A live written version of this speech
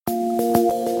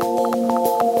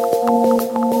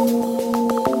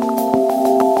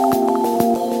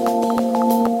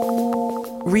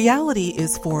Spirituality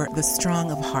is for the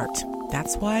strong of heart.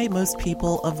 That's why most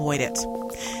people avoid it.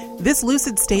 This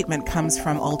lucid statement comes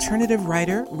from alternative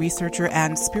writer, researcher,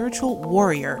 and spiritual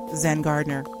warrior Zen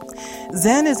Gardner.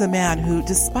 Zen is a man who,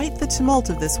 despite the tumult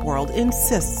of this world,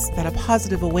 insists that a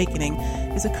positive awakening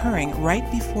is occurring right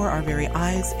before our very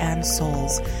eyes and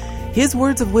souls. His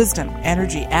words of wisdom,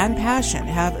 energy, and passion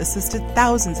have assisted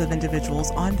thousands of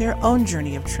individuals on their own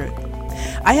journey of truth.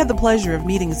 I had the pleasure of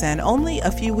meeting Zen only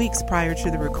a few weeks prior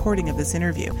to the recording of this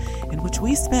interview, in which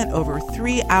we spent over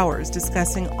 3 hours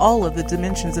discussing all of the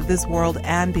dimensions of this world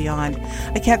and beyond.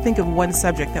 I can't think of one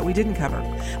subject that we didn't cover,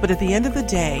 but at the end of the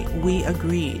day, we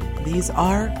agreed these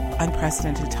are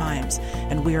unprecedented times,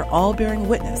 and we are all bearing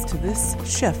witness to this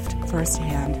shift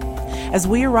firsthand. As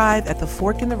we arrive at the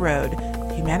fork in the road,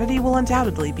 humanity will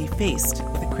undoubtedly be faced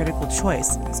with a critical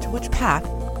choice as to which path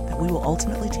that we will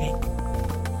ultimately take.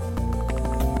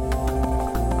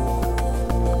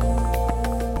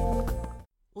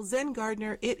 Zen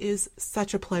Gardner, it is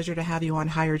such a pleasure to have you on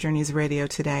Higher Journeys Radio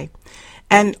today.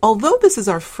 And although this is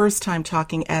our first time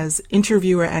talking as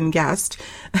interviewer and guest,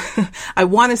 I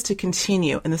want us to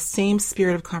continue in the same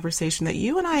spirit of conversation that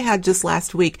you and I had just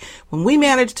last week when we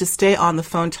managed to stay on the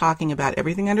phone talking about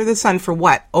everything under the sun for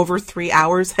over 3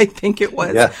 hours, I think it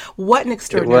was. Yeah, what an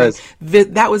extraordinary.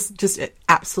 That was just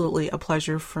absolutely a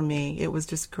pleasure for me. It was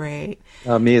just great.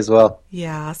 Me as well.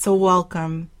 Yeah, so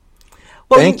welcome.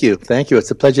 Well, Thank you. It's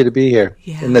a pleasure to be here.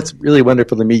 Yeah. And it's really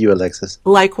wonderful to meet you, Alexis.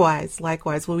 Likewise.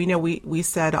 Well, we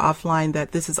said offline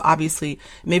that this is obviously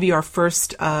maybe our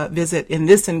first visit in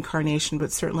this incarnation,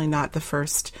 but certainly not the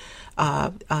first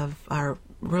of our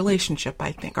relationship,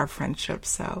 I think, our friendship.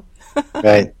 So.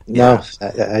 Right. No,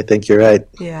 yeah. I think you're right.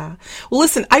 Yeah. Well,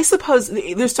 listen, I suppose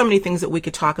there's so many things that we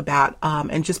could talk about.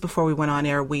 And just before we went on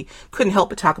air, we couldn't help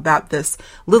but talk about this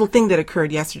little thing that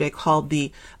occurred yesterday called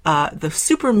the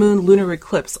supermoon lunar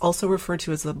eclipse, also referred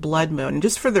to as the blood moon. And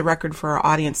just for the record for our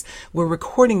audience, we're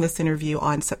recording this interview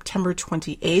on September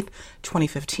 28th,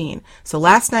 2015. So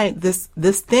last night, this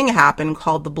thing happened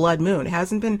called the blood moon. It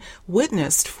hasn't been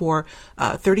witnessed for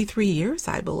 33 years,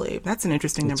 I believe. That's an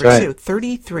interesting number, right, too.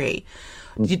 33.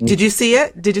 Did you see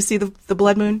it? Did you see the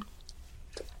blood moon?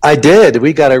 I did.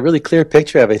 We got a really clear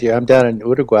picture of it here. I'm down in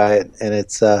Uruguay, and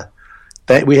it's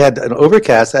we had an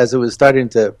overcast as it was starting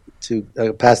to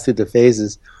pass through the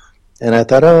phases, and I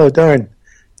thought, oh darn!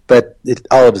 But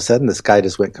all of a sudden, the sky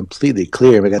just went completely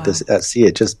clear, and we got to see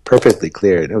it just perfectly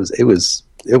clear, and it was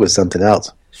something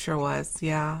else. Sure was,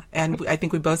 yeah. And I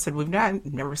think we both said we've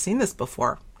never seen this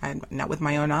before, not with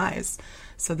my own eyes.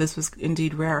 So this was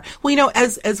indeed rare. Well,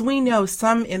 as we know,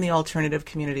 some in the alternative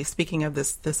community, speaking of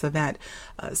this event,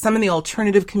 some in the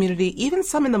alternative community, even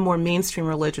some in the more mainstream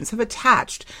religions, have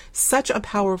attached such a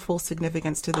powerful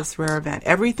significance to this rare event.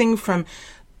 Everything from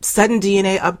sudden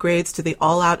DNA upgrades to the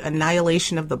all-out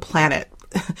annihilation of the planet.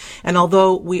 And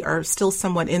although we are still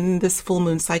somewhat in this full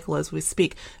moon cycle as we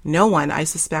speak, no one, I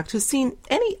suspect, has seen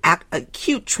any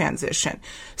acute transition.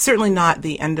 Certainly not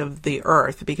the end of the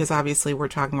earth, because obviously we're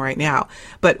talking right now.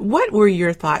 But what were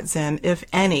your thoughts, Zen, if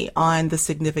any, on the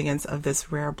significance of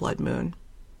this rare blood moon?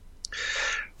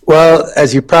 Well,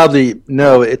 as you probably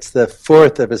know, it's the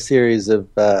fourth of a series of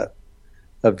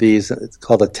these. It's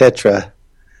called a tetra,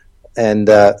 and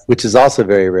which is also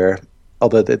very rare.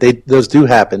 Although those do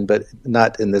happen, but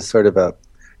not in this sort of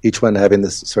each one having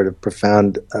this sort of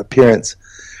profound appearance.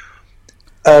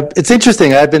 It's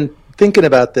interesting. I've been thinking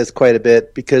about this quite a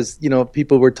bit because,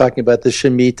 people were talking about the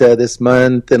Shemitah this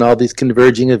month and all these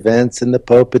converging events and the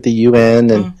Pope at the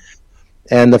UN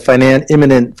and the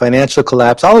imminent financial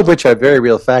collapse, all of which are very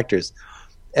real factors.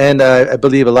 And I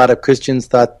believe a lot of Christians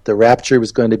thought the rapture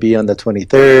was going to be on the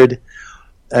 23rd.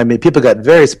 I mean, people got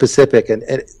very specific.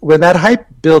 And when that hype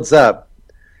builds up,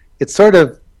 it sort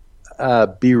of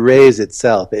berays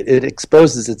itself. It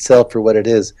exposes itself for what it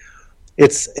is.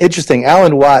 It's interesting.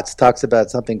 Alan Watts talks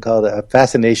about something called a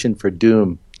fascination for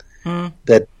doom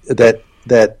that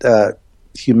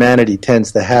humanity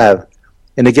tends to have,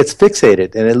 and it gets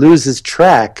fixated and it loses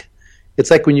track.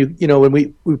 It's like when when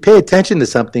we pay attention to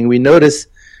something, we notice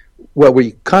what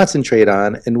we concentrate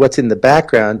on, and what's in the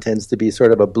background tends to be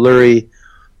sort of a blurry,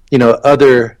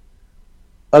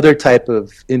 other type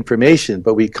of information,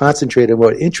 but we concentrate on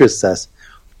what interests us,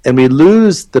 and we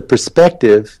lose the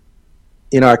perspective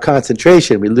in our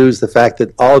concentration. We lose the fact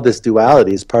that all this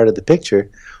duality is part of the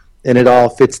picture, and it all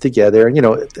fits together. And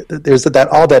there's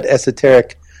all that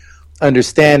esoteric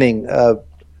understanding of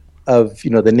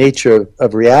the nature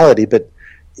of reality, but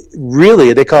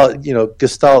really they call it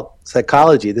Gestalt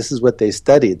psychology. This is what they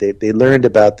studied. They learned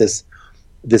about this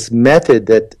method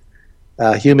that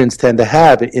humans tend to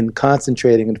have in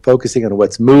concentrating and focusing on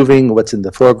what's moving, what's in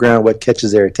the foreground, what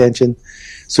catches their attention.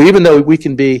 So even though we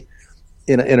can be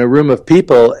in a room of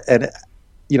people and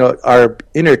our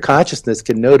inner consciousness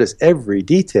can notice every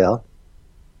detail,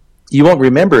 you won't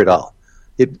remember it all.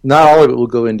 Not all of it will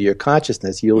go into your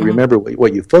consciousness. You'll remember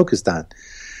what you focused on.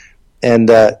 And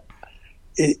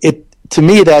to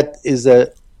me, that is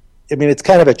it's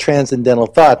kind of a transcendental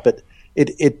thought, but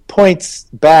it points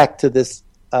back to this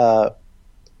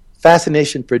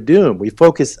fascination for doom. We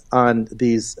focus on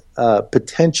these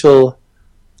potential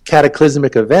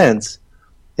cataclysmic events,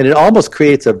 and it almost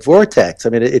creates a vortex. I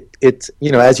mean, it's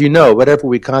as you know, whatever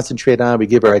we concentrate on, we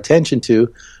give our attention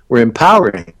to, we're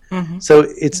empowering. Mm-hmm. So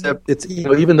it's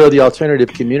even though the alternative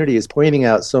community is pointing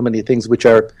out so many things which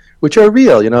are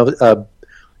real,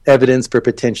 evidence for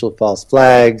potential false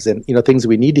flags and things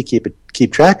we need to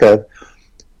keep track of,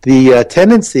 the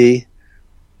tendency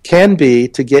can be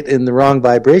to get in the wrong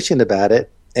vibration about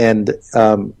it and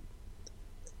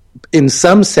in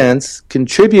some sense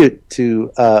contribute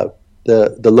to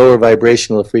the lower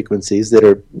vibrational frequencies that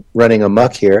are running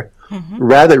amok here,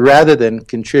 rather than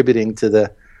contributing to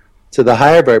the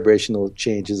higher vibrational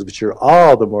changes, which are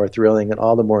all the more thrilling and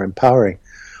all the more empowering.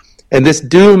 And this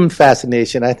doom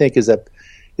fascination, I think, is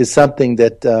something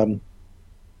that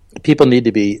people need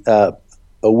to be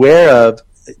aware of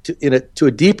to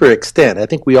a deeper extent. I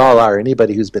think we all are.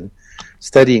 Anybody who's been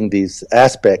studying these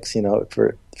aspects,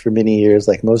 for many years,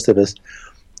 like most of us,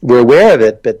 we're aware of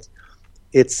it. But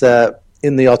it's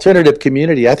in the alternative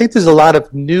community. I think there's a lot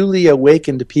of newly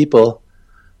awakened people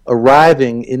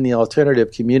arriving in the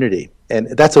alternative community, and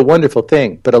that's a wonderful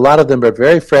thing. But a lot of them are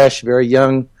very fresh, very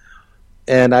young,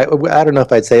 and I don't know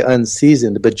if I'd say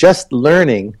unseasoned, but just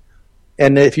learning.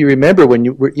 And if you remember when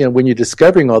you're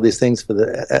discovering all these things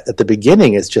at the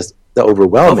beginning, it's just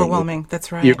overwhelming. Overwhelming,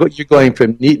 that's right. You're going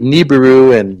from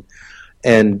Nibiru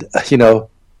and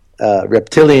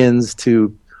reptilians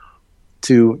to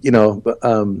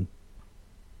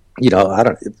I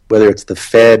don't, whether it's the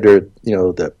Fed or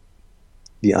the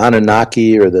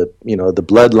Anunnaki or the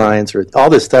bloodlines or all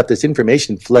this stuff. This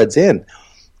information floods in,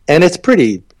 and it's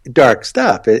pretty dark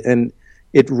stuff, and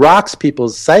it rocks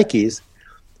people's psyches.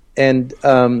 And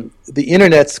the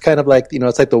internet's kind of like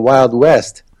it's like the Wild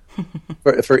West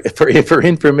for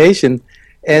information,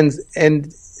 and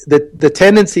the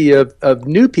tendency of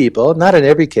new people, not in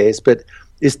every case, but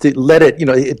is to let it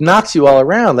it knocks you all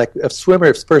around. Like a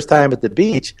swimmer's first time at the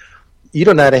beach, you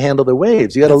don't know how to handle the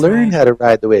waves. You got to learn how to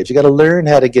ride the waves. You got to learn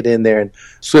how to get in there and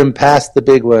swim past the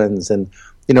big ones, and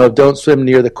don't swim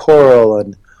near the coral,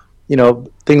 and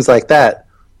things like that.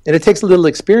 And it takes a little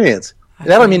experience.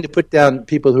 And I don't mean to put down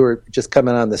people who are just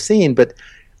coming on the scene, but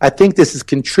I think this is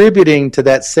contributing to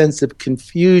that sense of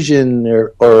confusion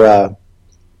or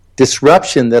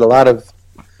disruption that a lot of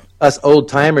us old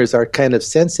timers are kind of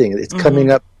sensing. It's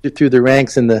coming up through the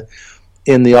ranks in the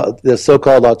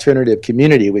so-called alternative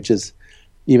community, which is,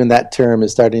 even that term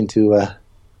is starting to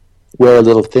wear a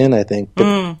little thin, I think.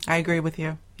 But, I agree with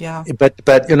you. Yeah.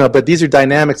 But these are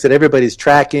dynamics that everybody's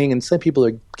tracking, and some people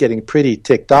are getting pretty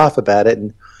ticked off about it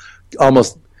and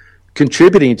almost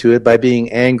contributing to it by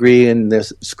being angry, and they're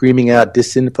screaming out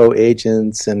disinfo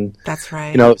agents, and that's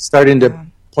right. Starting to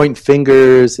point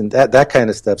fingers, and that kind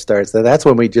of stuff starts. That's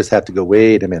when we just have to go,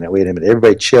 wait a minute,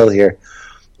 everybody chill here,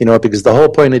 because the whole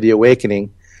point of the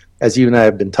awakening, as you and I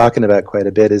have been talking about quite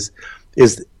a bit, is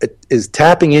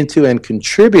tapping into and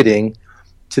contributing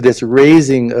to this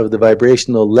raising of the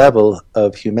vibrational level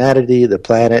of humanity, the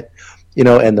planet,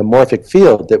 and the morphic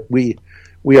field, that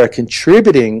we are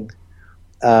contributing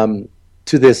to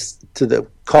the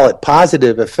call it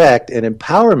positive effect and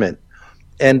empowerment.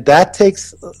 And that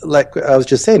takes, like I was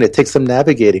just saying, it takes some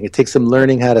navigating. It takes some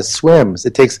learning how to swim.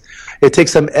 It takes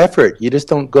some effort. You just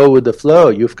don't go with the flow.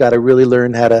 You've got to really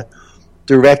learn how to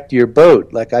direct your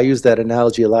boat. Like I use that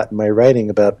analogy a lot in my writing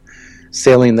about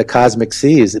sailing the cosmic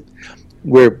seas.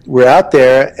 We're out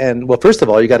there, and well, first of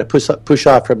all, you got to push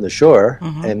off from the shore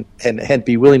and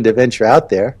be willing to venture out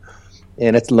there.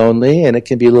 And it's lonely, and it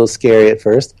can be a little scary at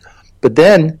first, but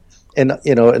then. And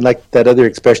and like that other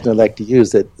expression I like to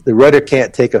use, that the rudder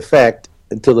can't take effect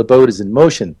until the boat is in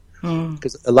motion.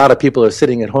 Because a lot of people are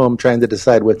sitting at home trying to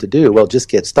decide what to do. Well, just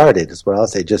get started is what I'll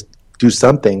say. Just do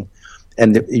something,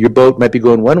 and your boat might be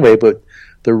going one way, but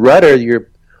the rudder,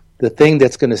 the thing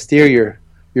that's going to steer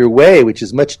your way, which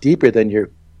is much deeper than your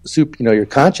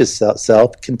conscious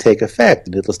self, can take effect,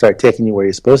 and it'll start taking you where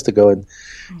you're supposed to go, and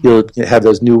you'll have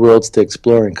those new worlds to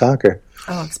explore and conquer.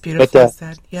 Oh, it's beautifully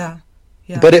said. Yeah.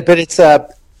 Yeah. But it's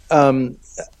out in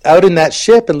that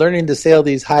ship and learning to sail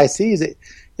these high seas.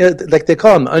 Like they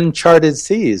call them uncharted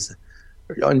seas,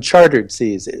 uncharted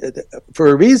seas for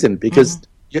a reason, because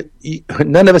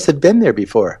none of us had been there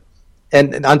before.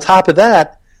 And on top of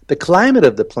that, the climate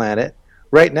of the planet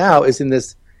right now is in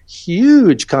this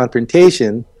huge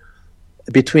confrontation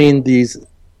between these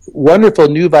wonderful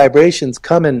new vibrations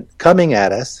coming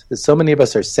at us that so many of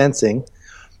us are sensing,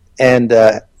 and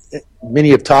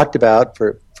many have talked about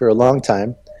for a long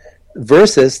time,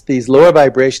 versus these lower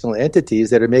vibrational entities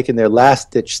that are making their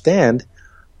last-ditch stand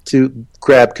to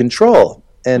grab control.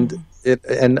 And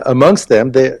and amongst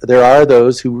them, there are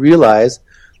those who realize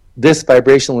this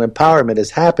vibrational empowerment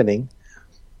is happening,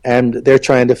 and they're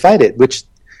trying to fight it, which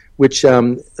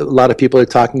a lot of people are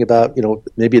talking about.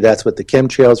 Maybe that's what the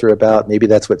chemtrails are about. Maybe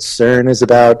that's what CERN is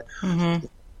about,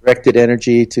 directed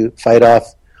energy to fight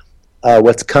off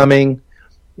what's coming.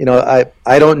 I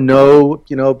don't know,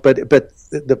 but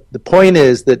the point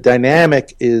is that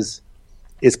dynamic is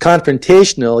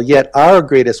confrontational, yet our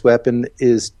greatest weapon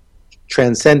is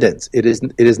transcendence. It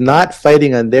is not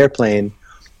fighting on their plane.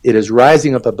 It is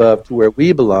rising up above to where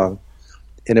we belong.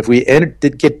 And if we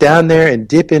get down there and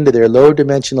dip into their low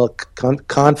dimensional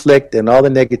conflict and all the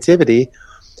negativity,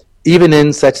 even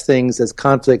in such things as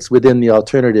conflicts within the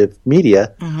alternative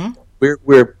media,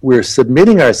 we're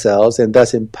submitting ourselves and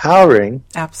thus empowering.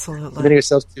 Absolutely. Submitting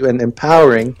ourselves to and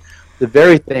empowering the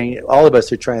very thing all of us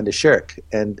are trying to shirk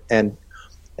and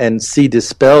see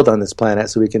dispelled on this planet,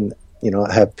 so we can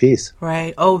have peace.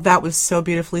 Right. Oh, that was so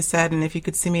beautifully said. And if you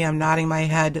could see me, I'm nodding my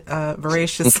head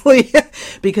voraciously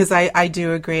because I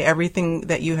do agree. Everything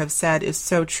that you have said is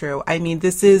so true. I mean,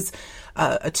 this is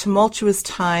a tumultuous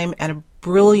time and a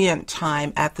brilliant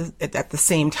time at the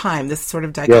same time, this sort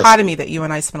of dichotomy that you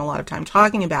and I spent a lot of time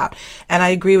talking about. And I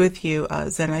agree with you,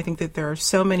 Zen. I think that there are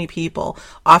so many people,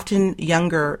 often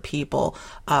younger people,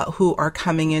 who are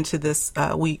coming into this,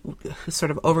 we sort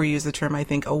of overuse the term, I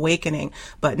think, awakening,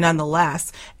 but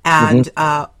nonetheless, and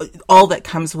all that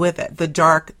comes with it, the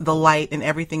dark, the light, and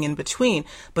everything in between.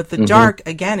 But the dark,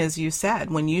 again, as you said,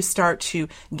 when you start to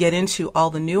get into all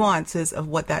the nuances of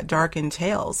what that dark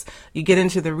entails, you get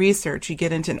into the research, you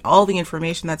get into all the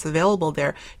information that's available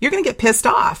there, you're going to get pissed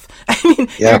off. I mean,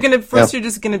 you're going to, first you're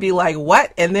just going to be like,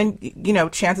 what? And then,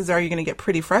 chances are you're going to get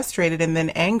pretty frustrated and then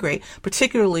angry,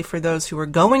 particularly for those who are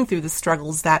going through the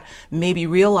struggles that may be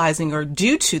realizing are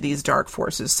due to these dark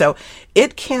forces. So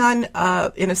it can,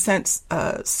 in a sense,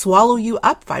 swallow you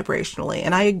up vibrationally.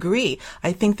 And I agree.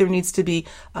 I think there needs to be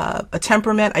a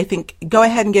temperament. I think go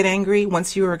ahead and get angry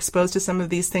once you are exposed to some of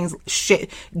these things.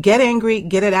 Get angry,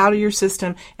 get it out of your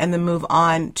system, and then move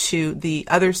on to the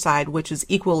other side, which is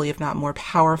equally, if not more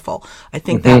powerful. I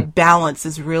think that balance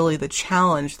is really the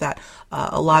challenge that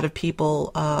a lot of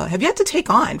people have yet to take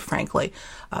on, frankly.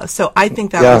 So I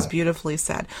think that was beautifully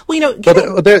said. Well,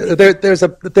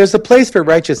 there's a place for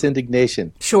righteous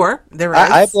indignation. Sure, there is.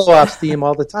 I blow off steam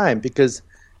all the time because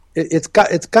it's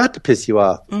got to piss you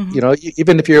off.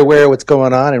 Even if you're aware of what's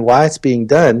going on and why it's being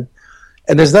done.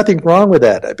 And there's nothing wrong with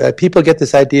that. People get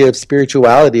this idea of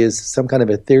spirituality as some kind of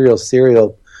ethereal,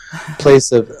 serial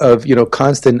place of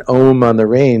constant om on the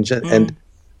range, and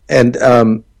it's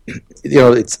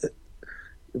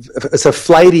a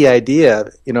flighty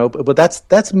idea, but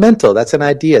that's mental. That's an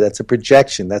idea. That's a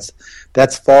projection.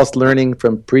 That's false learning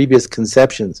from previous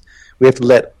conceptions. We have to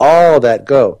let all that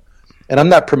go. And I'm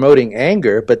not promoting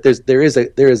anger, but there is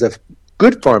a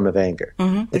good form of anger.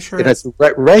 It's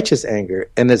righteous anger,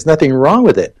 and there's nothing wrong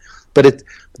with it. But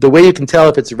the way you can tell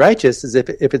if it's righteous is if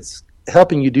it's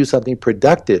helping you do something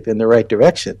productive in the right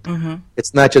direction.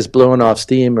 It's not just blowing off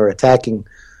steam or attacking,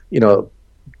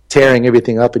 tearing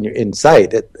everything up in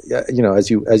sight. As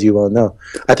you well know.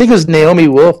 I think it was Naomi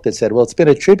Wolf that said, well, it's been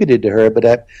attributed to her,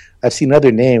 but I've seen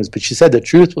other names. But she said the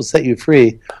truth will set you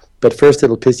free, but first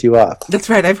it'll piss you off. That's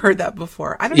right. I've heard that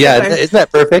before. I don't know isn't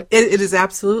that perfect? It is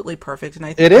absolutely perfect, and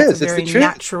I think it's a very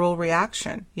natural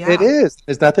reaction. Yeah, it is.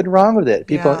 There's nothing wrong with it.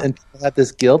 People have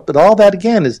this guilt, but all that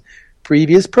again is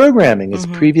previous programming. It's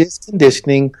previous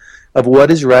conditioning of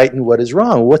what is right and what is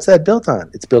wrong. What's that built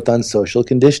on? It's built on social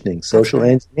conditioning, social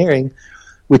engineering,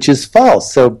 which is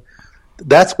false. So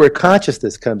that's where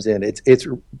consciousness comes in. It's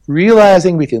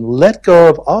realizing we can let go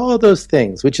of all of those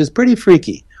things, which is pretty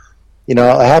freaky.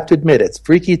 I have to admit, it's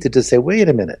freaky to just say, wait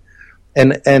a minute.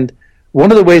 And one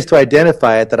of the ways to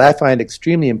identify it that I find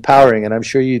extremely empowering, and I'm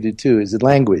sure you do too, is the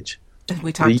language.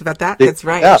 We talked about that. That's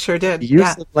right. Yeah, sure did. The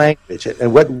use of language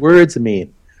and what words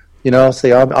mean.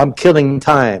 Say I'm killing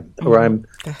time, or I'm,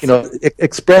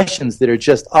 expressions that are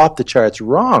just off the charts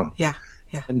wrong. Yeah.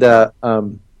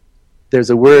 And there's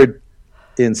a word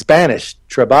in Spanish,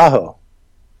 trabajo,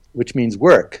 which means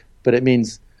work, but it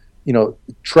means,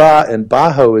 tra and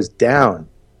bajo is down.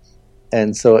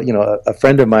 And so, a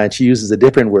friend of mine, she uses a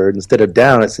different word. Instead of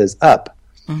down, it says up.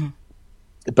 Mm-hmm.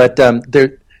 But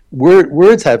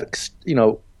words have,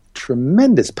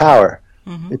 tremendous power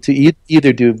to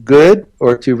either do good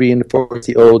or to reinforce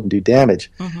the old and do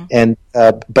damage. Mm-hmm. And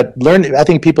but I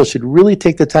think people should really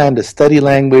take the time to study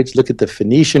language, look at the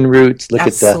Phoenician roots, look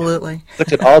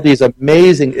at all these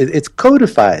amazing. It's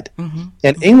codified,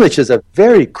 and English is a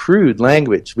very crude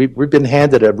language. We've been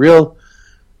handed a real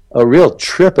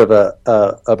trip of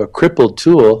a crippled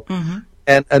tool,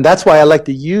 and that's why I like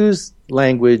to use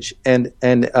language and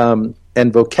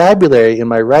vocabulary in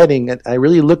my writing. And I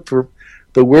really look for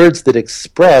the words that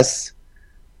express,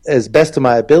 as best of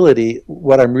my ability,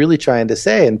 what I'm really trying to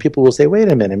say. And people will say,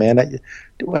 "Wait a minute, man,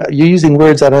 you're using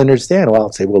words I don't understand." Well,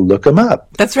 I'll say, "Well, look them up."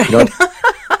 That's right.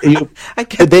 I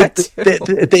get that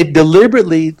too. They've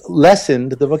deliberately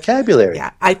lessened the vocabulary.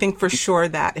 Yeah, I think for sure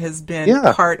that has been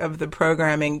part of the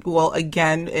programming. Well,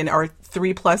 again, in our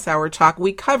 3+ hour talk,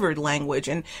 we covered language,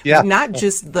 and not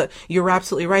just you're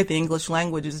absolutely right, the English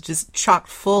language is just chock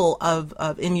full of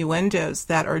innuendos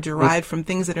that are derived from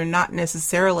things that are not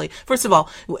necessarily, first of all,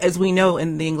 as we know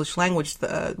in the English language,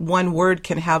 one word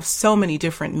can have so many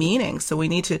different meanings, so we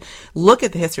need to look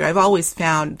at the history. I've always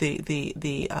found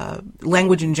the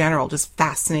language in general just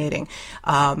fascinating,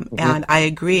 and I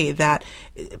agree that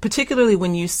particularly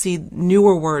when you see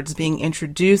newer words being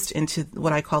introduced into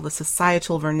what I call the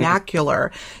societal vernacular,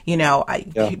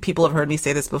 people have heard me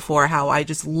say this before, how I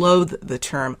just loathe the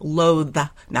term,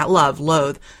 not love,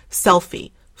 loathe, selfie,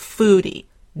 foodie,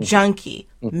 junkie,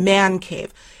 man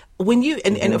cave. When you,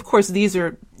 and of course these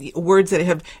are words that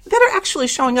are actually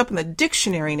showing up in the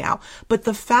dictionary now, but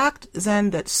the fact, Zen,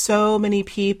 that so many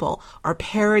people are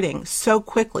parroting so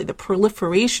quickly, the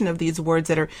proliferation of these words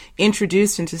that are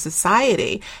introduced into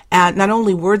society, and not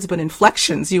only words but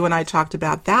inflections, you and I talked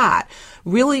about that,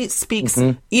 really speaks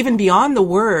even beyond the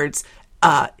words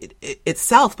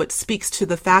itself, but speaks to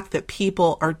the fact that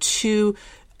people are too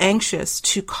anxious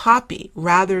to copy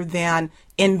rather than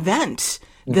invent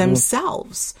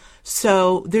themselves.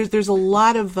 So there's a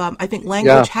lot of, I think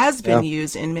language has been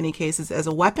used in many cases as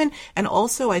a weapon, and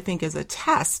also I think as a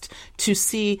test to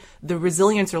see the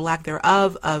resilience or lack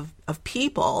thereof of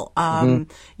people. As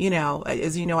you know,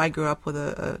 I grew up with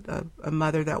a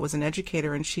mother that was an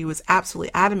educator, and she was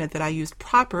absolutely adamant that I used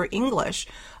proper English.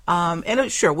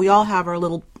 Sure, we all have our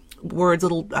little words,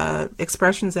 little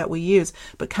expressions that we use,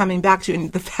 but coming back to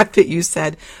the fact that you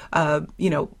said, some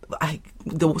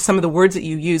of the words that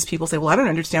you use, people say, well, I don't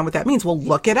understand what that means. Well,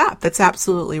 look it up. That's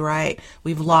absolutely right.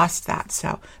 We've lost that.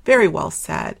 So very well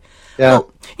said. Yeah.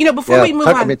 Well, before we move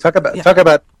on. Talk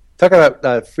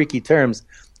about freaky terms.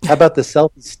 How about the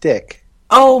selfie stick?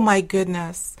 Oh my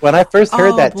goodness. When I first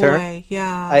heard that term,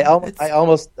 I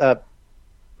almost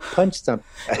punched something.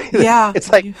 Yeah.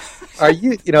 It's like, are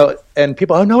you, and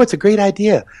people, oh no, it's a great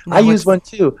idea. No, I use one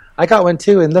too. I got one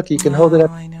too. And look, you can hold it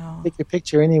up, take your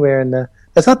picture anywhere. And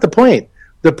that's not the point.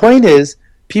 The point is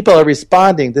people are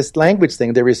responding, this language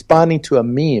thing, they're responding to a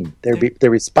meme. They're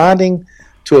responding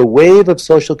to a wave of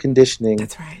social conditioning.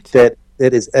 That's right.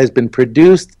 that has been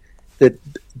produced, that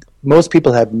most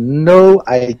people have no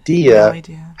idea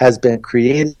has been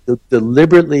created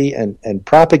deliberately and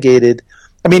propagated.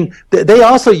 I mean, they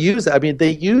also use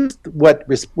what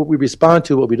we respond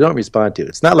to, what we don't respond to.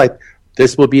 It's not like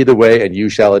this will be the way and you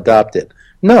shall adopt it.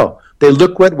 No, they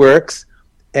look what works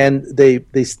and they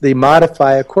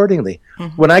modify accordingly.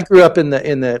 Mm-hmm. When I grew up during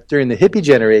the hippie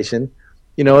generation,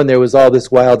 and there was all this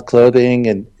wild clothing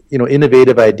and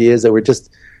innovative ideas that were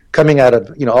just coming out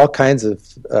of all kinds of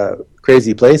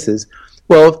crazy places.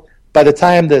 Well, by the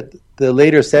time that the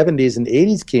later 70s and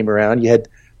 80s came around, you had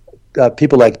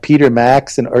people like Peter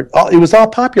Max, it was all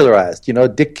popularized.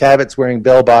 Dick Cavett wearing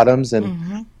bell bottoms,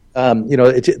 and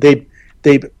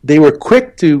they were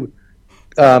quick to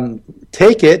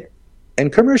take it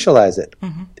and commercialize it,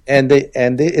 and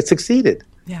it succeeded.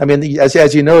 Yeah. I mean,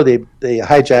 as you know, they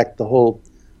hijacked the whole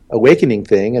awakening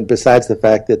thing, and besides the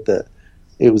fact that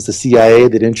it was the CIA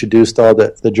that introduced all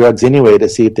the drugs anyway to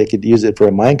see if they could use it for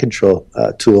a mind control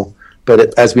tool,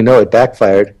 but as we know, it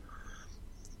backfired.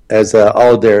 As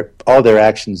all their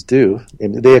actions do,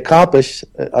 and they accomplish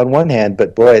on one hand,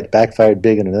 but boy, it backfired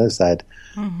big on another side,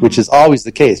 which is always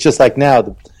the case. Just like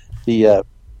now, the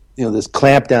this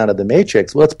clampdown of the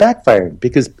Matrix. Well, it's backfiring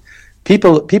because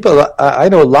people. I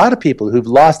know a lot of people who've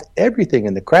lost everything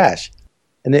in the crash,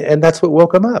 and that's what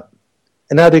woke them up.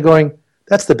 And now they're going,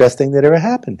 "That's the best thing that ever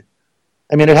happened."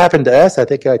 I mean, it happened to us. I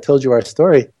think I told you our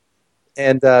story,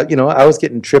 and I was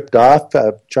getting tripped off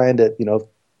trying to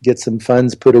get some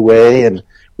funds put away, and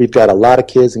we've got a lot of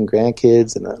kids and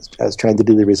grandkids, and I was trying to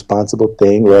do the responsible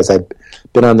thing, whereas I've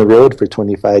been on the road for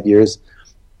 25 years,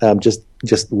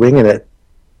 just winging it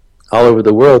all over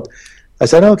the world. I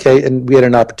said, okay, and we had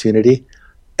an opportunity,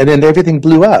 and then everything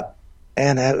blew up,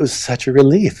 and it was such a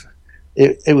relief.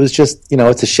 It was just,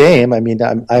 it's a shame. I mean,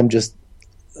 I'm just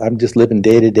living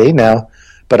day to day now,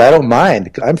 but I don't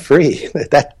mind. I'm free.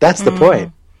 That's the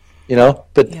point,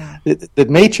 But the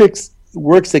matrix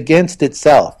works against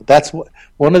itself. That's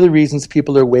one of the reasons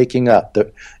people are waking up.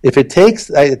 If it takes,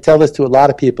 I tell this to a lot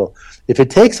of people, if it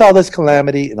takes all this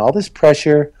calamity and all this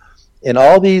pressure and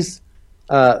all this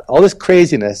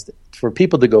craziness for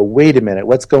people to go, wait a minute,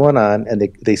 what's going on? And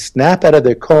they snap out of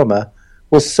their coma.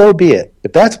 Well, so be it.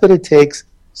 If that's what it takes,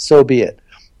 so be it.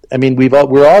 I mean,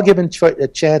 we're all given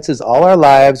chances all our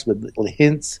lives with little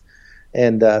hints,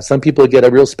 and some people get a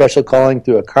real special calling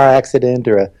through a car accident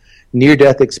or a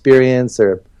near-death experience,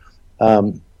 or a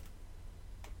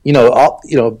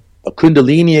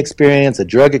Kundalini experience, a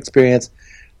drug experience.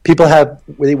 People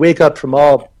they wake up from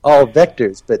all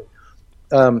vectors, but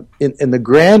in the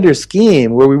grander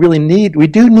scheme, where we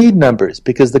do need numbers,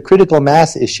 because the critical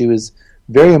mass issue is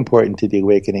very important to the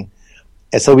awakening.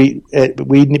 And so we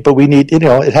need,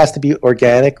 it has to be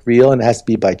organic, real, and it has to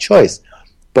be by choice.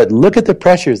 But look at the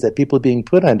pressures that people are being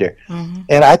put under. Mm-hmm.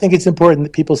 And I think it's important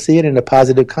that people see it in a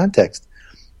positive context,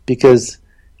 because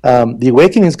the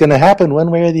awakening is going to happen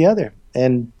one way or the other.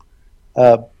 And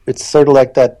it's sort of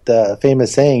like that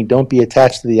famous saying, don't be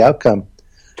attached to the outcome.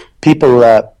 People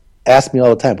ask me all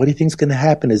the time, what do you think is going to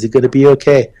happen? Is it going to be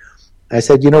okay? I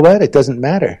said, you know what? It doesn't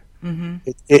matter. Mm-hmm.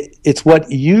 It's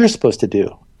what you're supposed to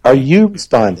do. Are you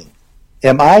responding?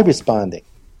 Am I responding?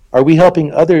 Are we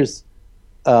helping others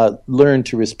learn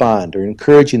to respond, or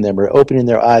encouraging them, or opening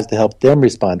their eyes to help them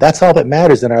respond? That's all that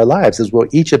matters in our lives, is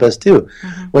what each of us do.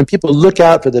 Mm-hmm. When people look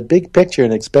out for the big picture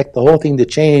and expect the whole thing to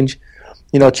change,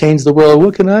 change the world,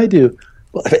 what can I do?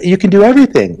 Well, you can do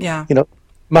everything. Yeah.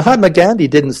 Mahatma Gandhi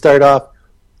didn't start off,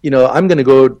 I'm going to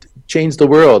go change the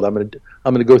world. I'm going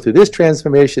to go through this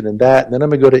transformation and that, and then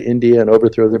I'm going to go to India and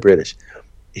overthrow the British.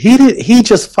 He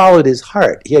just followed his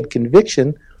heart. He had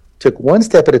conviction, took one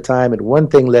step at a time, and one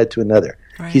thing led to another.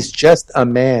 Right. He's just a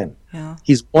man. Yeah.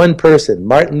 He's one person.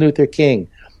 Martin Luther King,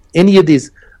 any of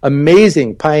these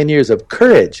amazing pioneers of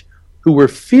courage who were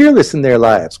fearless in their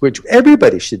lives, which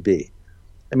everybody should be.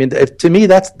 I mean, to me,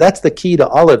 that's the key to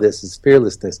all of this, is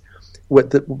fearlessness. What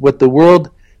the world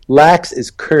lacks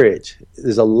is courage.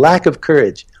 There's a lack of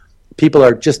courage. People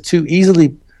are just too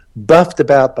easily buffed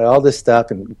about by all this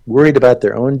stuff and worried about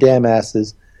their own damn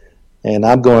asses. And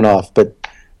I'm going off, but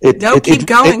keep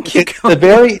going. It's a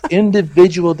very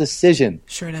individual decision.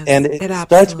 Sure it is. And it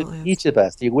starts with each of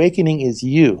us. The awakening is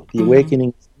you. The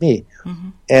awakening is me. Mm-hmm.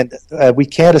 And we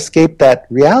can't escape that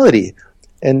reality.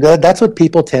 And that's what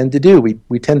people tend to do.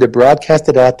 We tend to broadcast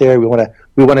it out there. We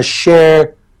want to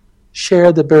share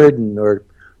the burden, or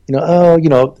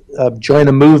join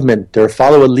a movement or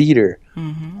follow a leader.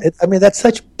 Mm-hmm. That's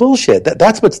such bullshit.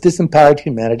 That's what's disempowered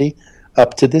humanity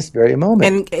up to this very moment.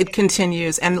 And it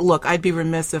continues. And look, I'd be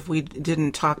remiss if we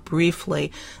didn't talk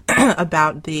briefly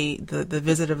about the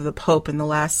visit of the Pope in the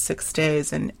last 6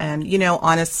 days. And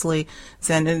honestly,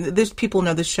 Zen, and there's people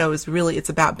know this show is really, it's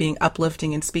about being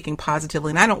uplifting and speaking positively.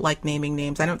 And I don't like naming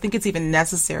names. I don't think it's even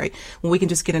necessary when we can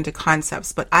just get into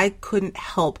concepts. But I couldn't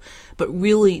help but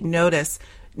really notice,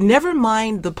 never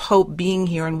mind the Pope being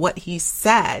here and what he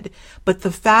said, but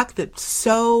the fact that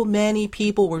so many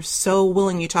people were so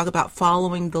willing, you talk about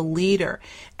following the leader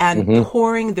and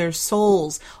pouring their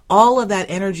souls, all of that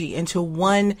energy into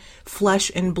one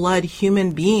flesh and blood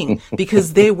human being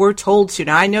because they were told to.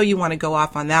 Now, I know you want to go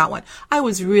off on that one. I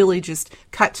was really just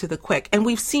cut to the quick. And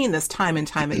we've seen this time and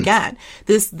time again,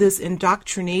 this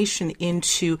indoctrination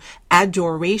into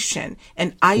adoration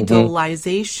and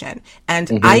idolization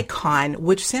and icon,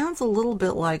 which sounds a little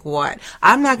bit like what?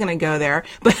 I'm not going to go there,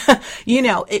 but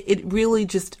it really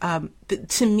just,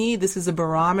 to me, this is a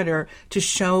barometer to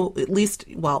show, at least,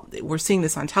 well, we're seeing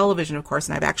this on television, of course,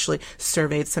 and I've actually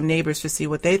surveyed some neighbors to see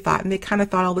what they thought, and they kind of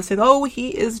thought all this, he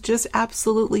is just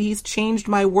absolutely, he's changed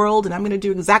my world, and I'm going to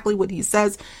do exactly what he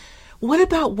says. What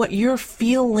about what you're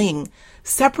feeling,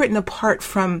 separate and apart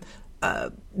from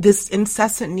this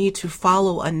incessant need to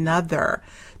follow another?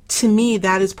 To me,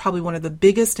 that is probably one of the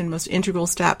biggest and most integral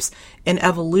steps in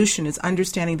evolution, is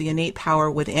understanding the innate power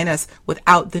within us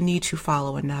without the need to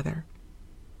follow another.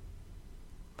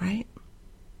 Right?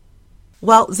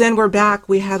 Well, Zen, we're back.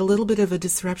 We had a little bit of a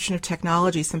disruption of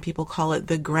technology. Some people call it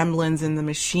the gremlins in the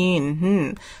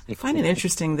machine. I find it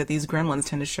interesting that these gremlins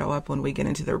tend to show up when we get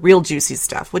into the real juicy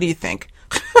stuff. What do you think?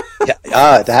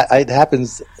 It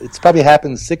happens. It's probably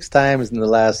happened 6 times in the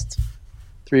last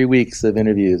 3 weeks of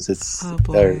interviews. It's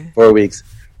 4 weeks,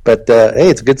 but hey,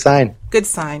 it's a good sign. Good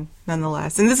sign,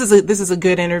 nonetheless. And this is a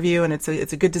good interview, and it's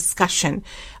a good discussion.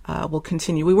 We'll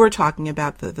continue. We were talking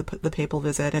about the papal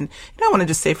visit, and I want to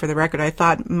just say for the record, I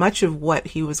thought much of what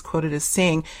he was quoted as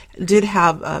saying did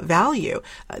have value.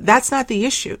 That's not the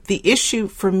issue. The issue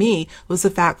for me was the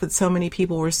fact that so many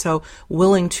people were so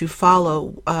willing to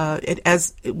follow it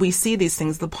as we see these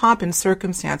things. The pomp and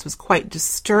circumstance was quite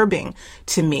disturbing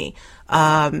to me.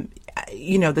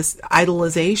 This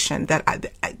idolization that,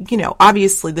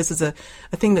 obviously this is a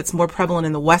thing that's more prevalent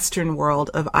in the Western world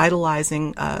of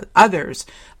idolizing others,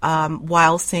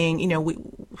 while saying,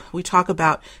 we talk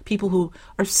about people who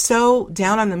are so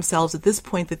down on themselves at this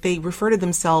point that they refer to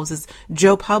themselves as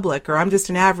Joe Public, or I'm just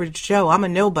an average Joe, I'm a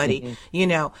nobody.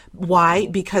 Why?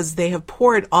 Because they have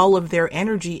poured all of their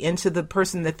energy into the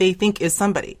person that they think is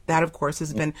somebody. That, of course,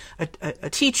 has been a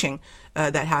teaching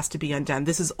that has to be undone.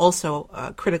 This is also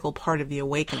a critical part of the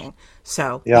awakening.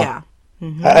 So, yeah.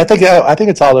 Mm-hmm. I think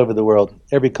it's all over the world.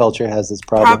 Every culture has this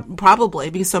problem. Probably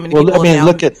because so many people.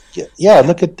 Look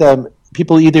at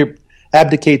people either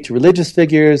abdicate to religious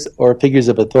figures or figures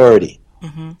of authority,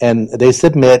 and they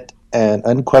submit, and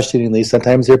unquestioningly,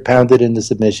 sometimes they're pounded into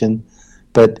submission.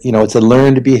 But it's a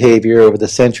learned behavior over the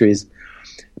centuries.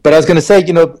 But I was going to say,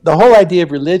 the whole idea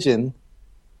of religion,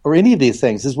 or any of these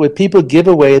things, is when people give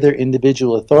away their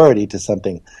individual authority to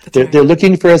something. They're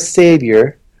looking for a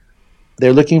savior.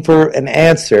 They're looking for an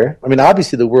answer. I mean,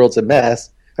 obviously the world's a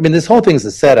mess. I mean, this whole thing's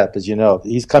a setup, as you know.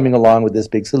 He's coming along with this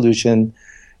big solution.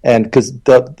 And because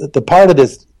the part of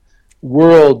this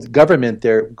world government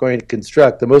they're going to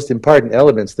construct, the most important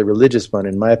element's the religious one,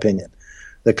 in my opinion.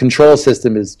 The control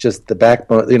system is just the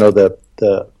backbone,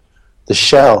 the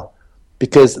shell,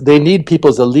 because they need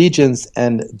people's allegiance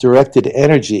and directed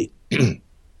energy. And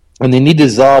they need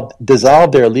to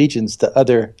dissolve their allegiance to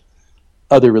other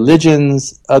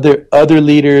religions, other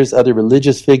leaders, other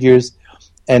religious figures,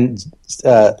 and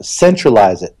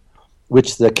centralize it,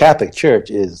 which the Catholic Church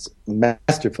is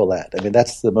masterful at. I mean,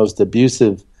 that's the most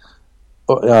abusive,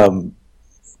 wouldn't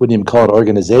even call it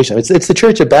organization. It's the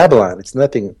Church of Babylon. It's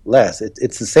nothing less.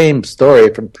 It's the same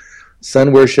story from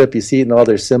sun worship. You see it in all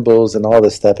their symbols and all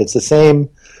this stuff. It's the same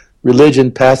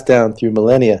religion passed down through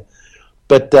millennia.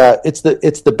 But it's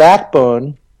the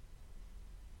backbone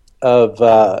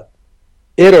of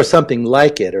it, or something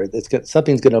like it, or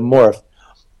something's going to morph,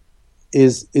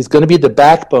 is going to be the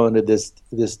backbone of this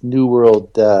new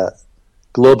world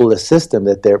globalist system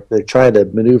that they're trying to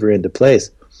maneuver into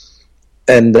place.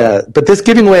 And but this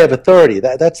giving away of authority,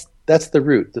 that's the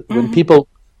root. When people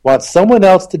want someone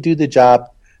else to do the job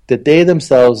that they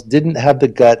themselves didn't have the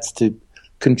guts to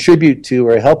contribute to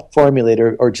or help formulate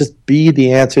or just be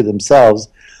the answer themselves,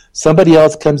 somebody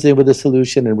else comes in with a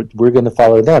solution and we're going to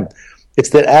follow them.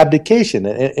 It's that abdication.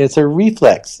 It's a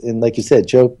reflex. And like you said,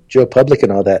 Joe Public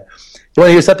and all that. You want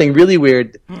to hear something really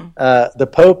weird? The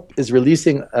Pope is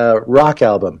releasing a rock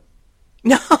album.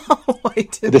 No, I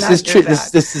did this not is true.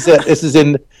 This is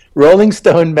in Rolling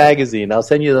Stone magazine. I'll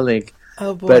send you the link.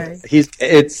 Oh boy! But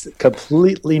it's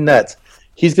completely nuts.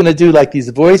 He's going to do like these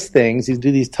voice things. He's going to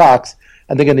do these talks,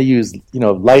 and they're going to use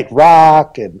light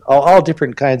rock and all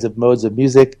different kinds of modes of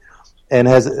music, and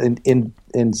has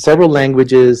in several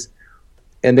languages.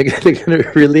 And they're going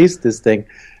to release this thing.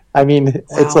 I mean, wow.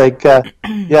 It's like,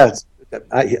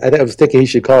 I was thinking he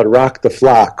should call it Rock the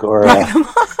Flock, or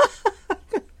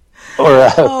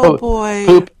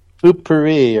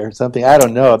Poop-Pourri or something. I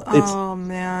don't know.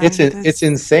 It's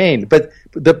insane. But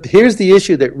here's the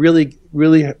issue that really,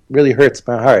 really, really hurts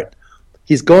my heart.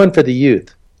 He's going for the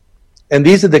youth. And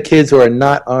these are the kids who are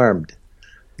not armed.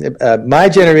 My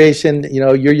generation,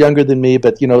 you're younger than me,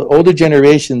 but, older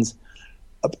generations,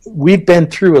 we've been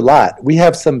through a lot. We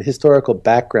have some historical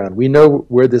background. We know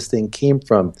where this thing came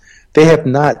from. They have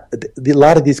not. A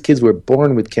lot of these kids were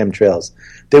born with chemtrails.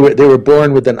 They were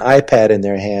born with an iPad in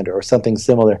their hand or something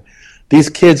similar. These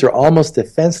kids are almost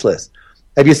defenseless.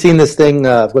 Have you seen this thing?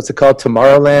 What's it called?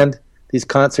 Tomorrowland. These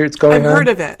concerts going on. I've heard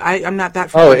of it. I'm not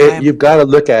that familiar. You've got to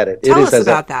look at it. Tell us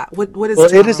about that. What is?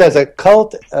 Well, it is as a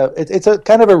cult. It's a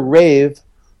kind of a rave.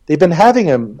 They've been having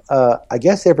them, I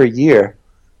guess, every year.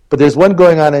 But there's one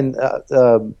going on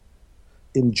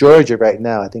in Georgia right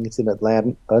now. I think it's in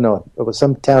Atlanta. Oh, no, it was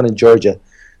some town in Georgia.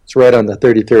 It's right on the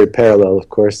 33rd parallel, of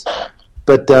course.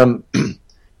 But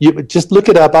you just look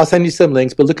it up. I'll send you some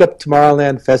links. But look up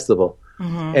Tomorrowland Festival.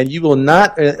 Mm-hmm. And you will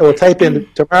not, or type in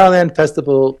Tomorrowland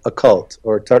Festival Occult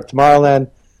or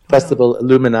Tomorrowland Festival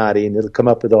Illuminati, and it'll come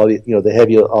up with all the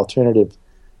heavy alternative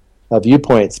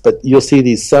viewpoints. But you'll see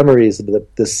these summaries of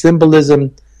the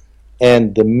symbolism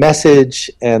and the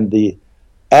message and the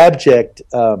abject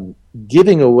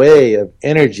giving away of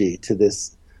energy to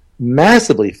this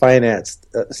massively financed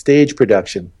stage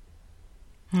production.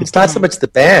 Mm-hmm. It's not so much the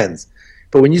bands,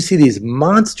 but when you see these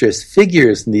monstrous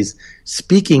figures and these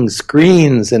speaking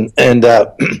screens and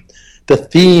the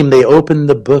theme, they open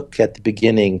the book at the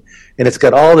beginning, and it's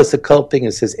got all this occult thing.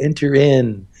 It says, enter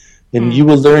in, and you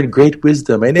will learn great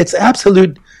wisdom. And it's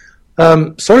absolute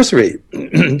sorcery,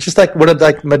 just like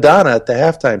Madonna at the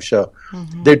halftime show.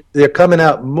 Mm-hmm. They're coming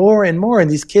out more and more, and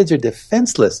these kids are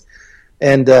defenseless.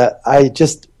 And I'm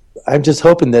just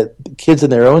hoping that kids in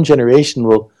their own generation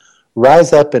will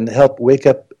rise up and help wake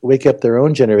up their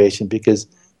own generation, because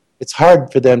it's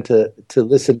hard for them to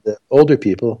listen to older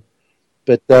people,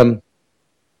 but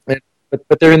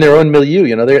they're in their own milieu.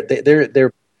 You know,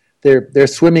 they're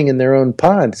swimming in their own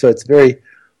pond. So it's very,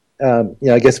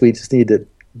 I guess we just need to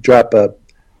drop a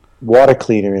water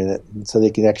cleaner in it so they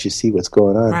can actually see what's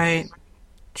going on. Right.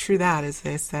 True that, as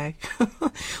they say.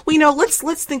 Well,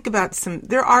 let's think about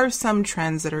there are some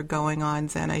trends that are going on,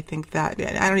 Zen. I think that,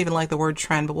 I don't even like the word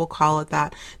trend, but we'll call it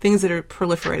that. Things that are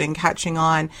proliferating, catching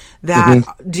on, that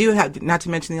do have, not to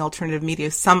mention the alternative media,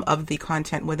 some of the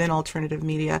content within alternative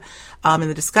media, and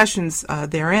the discussions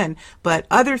therein, but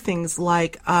other things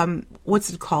like, what's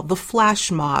it called? The flash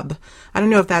mob. I don't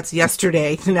know if that's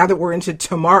yesterday, now that we're into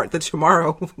the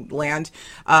tomorrow land,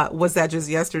 was that just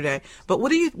yesterday? But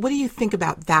what do you think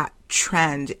about that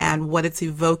trend and what it's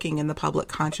evoking in the public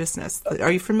consciousness?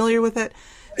 Are you familiar with it?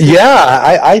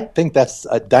 Yeah, I think that's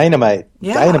a dynamite.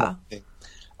 Yeah. Dynamite thing.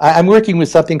 I'm working with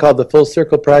something called the Full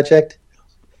Circle Project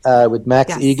with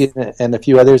Max Egan and a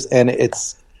few others, and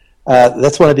it's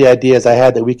that's one of the ideas I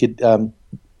had that we could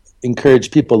encourage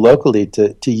people locally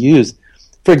to use.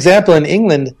 For example, in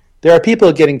England, there are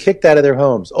people getting kicked out of their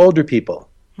homes, older people,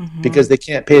 because they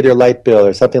can't pay their light bill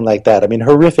or something like that. I mean,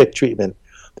 horrific treatment.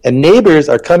 And neighbors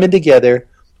are coming together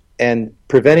and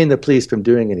preventing the police from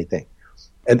doing anything.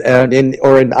 And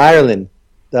in Ireland,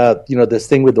 this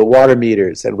thing with the water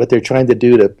meters and what they're trying to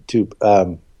do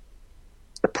to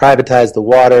privatize the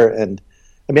water, and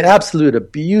I mean, absolute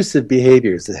abusive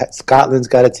behaviors. Scotland's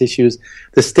got its issues.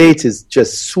 The States is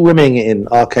just swimming in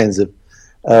all kinds of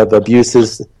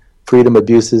abuses, freedom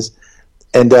abuses,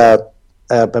 and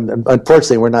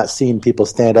unfortunately, we're not seeing people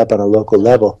stand up on a local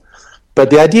level. But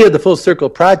the idea of the Full Circle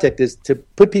Project is to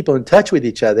put people in touch with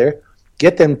each other,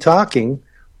 get them talking,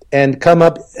 and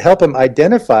help them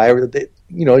identify, or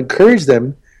encourage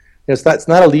them. It's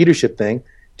not a leadership thing,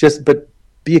 but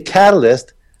be a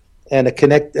catalyst and a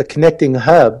connecting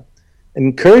hub, and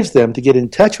encourage them to get in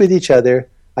touch with each other,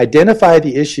 identify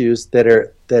the issues that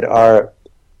are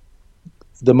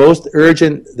the most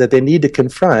urgent that they need to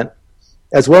confront,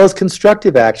 as well as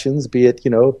constructive actions, be it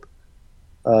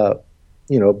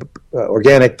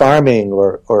organic farming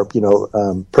or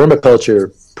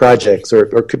permaculture projects or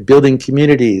building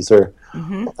communities or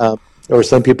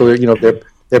some people are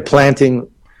they're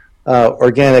planting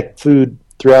organic food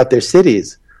throughout their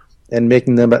cities and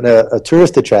making them a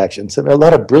tourist attraction. So a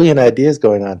lot of brilliant ideas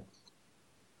going on.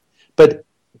 But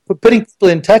putting people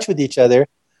in touch with each other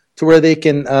to where they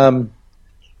can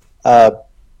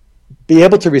be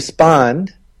able to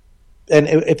respond. And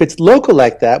if it's local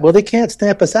like that, well, they can't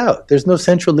stamp us out. There's no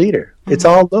central leader. It's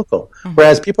all local.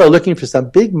 Whereas people are looking for some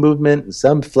big movement and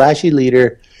some flashy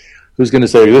leader who's going to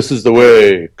say, this is the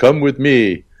way, come with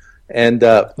me. And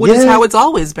which is how it's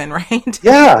always been, right?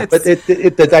 Yeah, but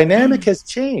the dynamic has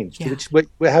changed,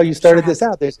 how you started this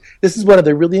out. This is one of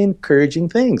the really encouraging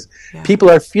things. Yeah. People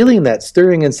are feeling that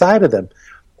stirring inside of them.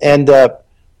 And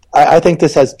I think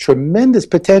this has tremendous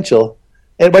potential.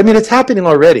 And I mean, it's happening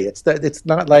already. It's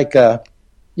not like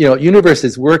universe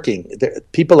is working.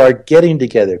 People are getting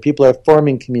together. People are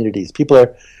forming communities.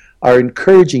 People are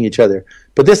encouraging each other.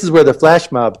 But this is where the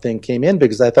flash mob thing came in,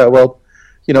 because I thought, well,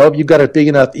 you've got a big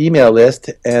enough email list,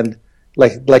 and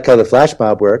like how the flash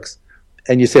mob works,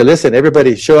 and you say, listen,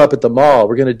 everybody show up at the mall.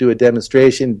 We're going to do a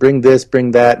demonstration. Bring this,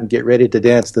 bring that, and get ready to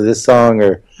dance to this song,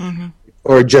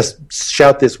 or just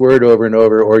shout this word over and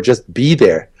over, or just be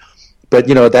there. But,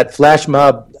 that flash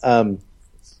mob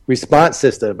response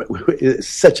system is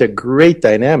such a great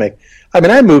dynamic. I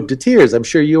mean, I moved to tears. I'm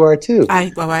sure you are too.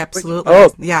 Absolutely.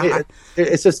 Oh, yeah.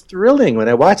 It's just thrilling when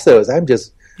I watch those. I'm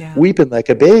just weeping like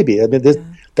a baby. I mean,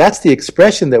 that's the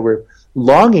expression that we're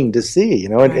longing to see,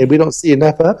 and we don't see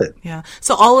enough of it. Yeah.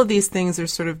 So all of these things are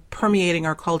sort of permeating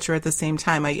our culture at the same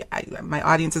time. My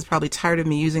audience is probably tired of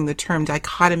me using the term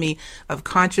dichotomy of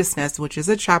consciousness, which is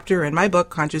a chapter in my book,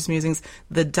 Conscious Musings,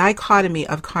 the dichotomy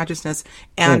of consciousness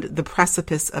and the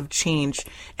precipice of change.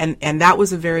 And that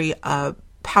was a very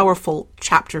powerful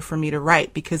chapter for me to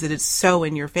write because it is so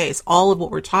in your face. All of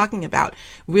what we're talking about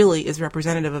really is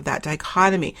representative of that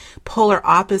dichotomy, polar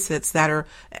opposites that are,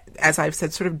 as I've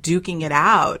said, sort of duking it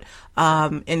out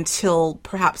until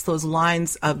perhaps those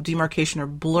lines of demarcation are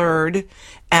blurred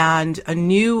and a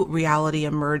new reality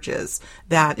emerges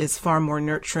that is far more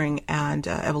nurturing and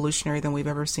evolutionary than we've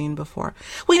ever seen before.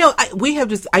 Well,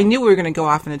 I knew we were going to go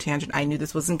off on a tangent. I knew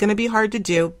this wasn't going to be hard to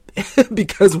do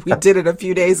because we did it a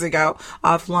few days ago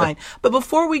offline. But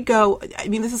before we go, I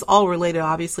mean, this is all related,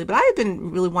 obviously, but I've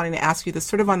been really wanting to ask you this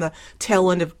sort of on the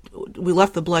tail end of, we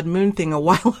left the blood moon thing a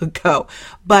while ago,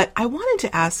 but I wanted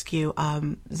to ask you,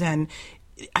 Zen,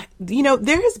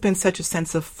 there has been such a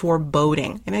sense of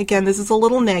foreboding. And again, this is a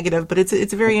little negative, but it's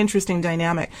a very interesting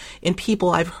dynamic in people.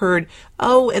 I've heard,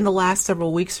 in the last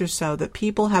several weeks or so, that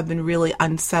people have been really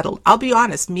unsettled. I'll be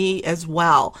honest, me as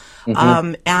well.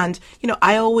 Mm-hmm. And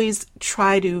I always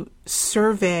try to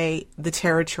survey the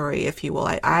territory, if you will.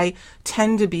 I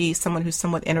tend to be someone who's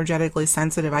somewhat energetically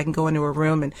sensitive. I can go into a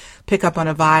room and pick up on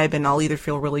a vibe, and I'll either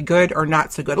feel really good or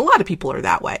not so good. A lot of people are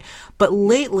that way. But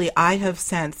lately, I have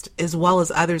sensed, as well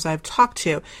as others I've talked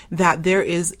to, that there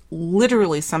is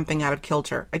literally something out of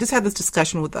kilter. I just had this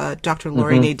discussion with Dr.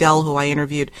 Lori Nadel, who I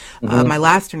interviewed my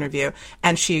last interview,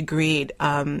 and she agreed.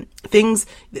 The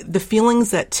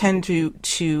feelings that tend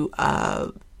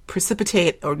to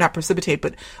precipitate, or not precipitate,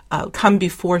 but come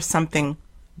before something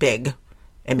big.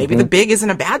 And maybe the big isn't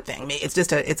a bad thing. It's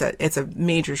just it's a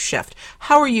major shift.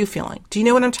 How are you feeling? Do you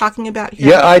know what I'm talking about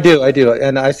here? Yeah, I do,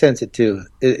 and I sense it too.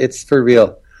 It's for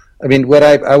real. I mean,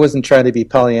 I wasn't trying to be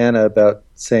Pollyanna about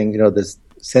saying, this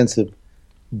sense of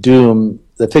doom.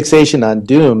 The fixation on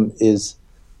doom is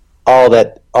all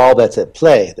that's at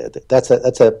play. That's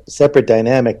a separate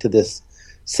dynamic to this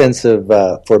sense of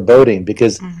foreboding,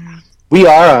 because we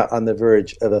are on the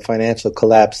verge of a financial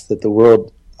collapse that the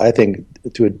world, I think,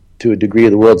 to a degree,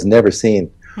 the world's never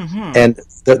seen. And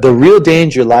the real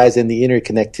danger lies in the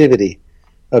interconnectivity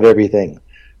of everything.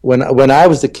 When I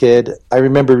was a kid, I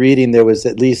remember reading there was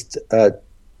at least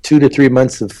 2 to 3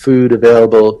 months of food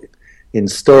available in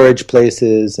storage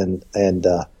places, and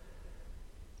all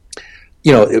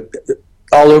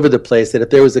over the place, that if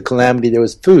there was a calamity, there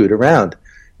was food around.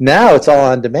 Now it's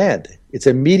all on demand. It's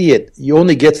immediate. You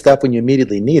only get stuff when you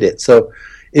immediately need it. So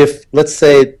if, let's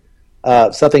say,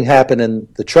 something happened and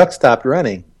the truck stopped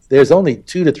running, there's only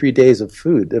 2 to 3 days of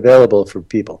food available for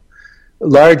people.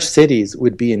 Large cities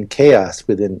would be in chaos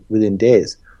within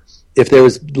days. If there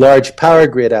was large power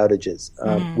grid outages,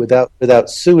 without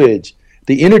sewage,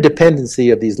 the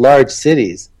interdependency of these large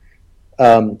cities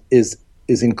is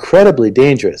incredibly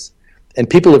dangerous. And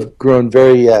people have grown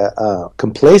very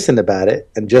complacent about it,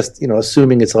 and just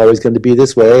assuming it's always going to be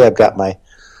this way. I've got my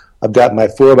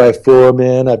 4x4,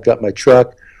 man. I've got my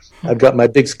truck. I've got my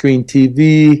big screen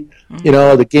TV.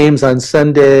 The games on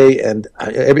Sunday, and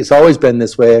it's always been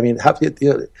this way. I mean,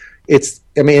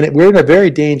 we're in a very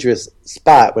dangerous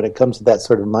spot when it comes to that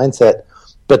sort of mindset.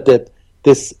 But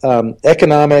this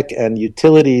economic and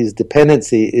utilities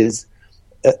dependency is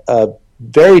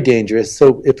very dangerous.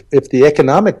 So if the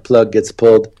economic plug gets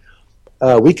pulled,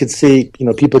 we could see,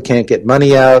 people can't get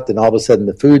money out, then all of a sudden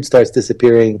the food starts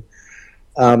disappearing.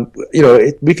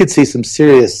 We could see some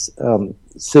serious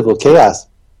civil chaos.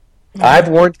 I've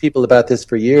warned people about this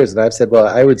for years, and I've said, well,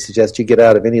 I would suggest you get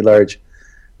out of any large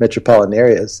metropolitan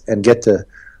areas and get to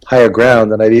higher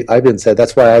ground. And I've even said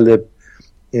that's why I live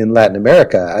in Latin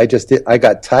America. I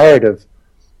got tired of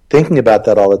thinking about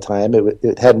that all the time.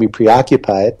 It had me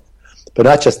preoccupied. But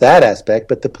not just that aspect,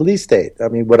 but the police state. I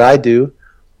mean, what I do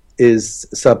is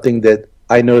something that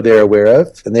I know they're aware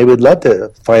of, and they would love to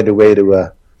find a way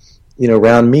to,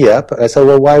 round me up. I said,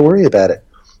 well, why worry about it?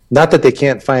 Not that they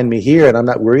can't find me here, and I'm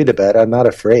not worried about it. I'm not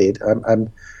afraid.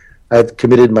 I've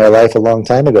committed my life a long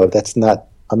time ago.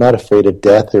 I'm not afraid of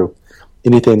death or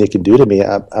anything they can do to me.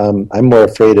 I'm more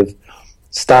afraid of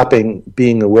stopping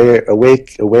being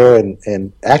awake, aware,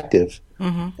 and active.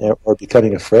 Or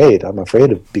becoming afraid. I'm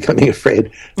afraid of becoming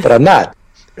afraid, but I'm not.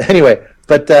 Anyway,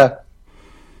 but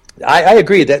I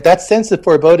agree that sense of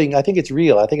foreboding, I think it's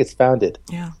real. I think it's founded.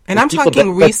 Yeah, and I'm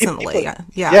talking recently.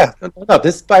 No,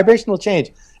 this vibrational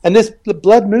change, and this the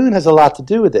blood moon has a lot to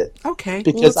do with it. Okay,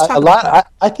 because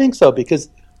I think so, because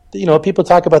people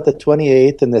talk about the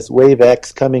 28th and this wave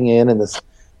X coming in, and this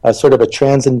sort of a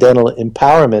transcendental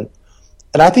empowerment.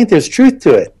 And I think there's truth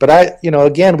to it, but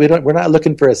again, we're not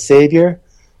looking for a savior.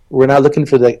 We're not looking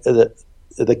for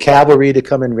the cavalry to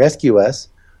come and rescue us.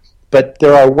 But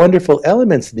there are wonderful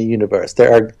elements in the universe.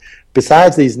 There are,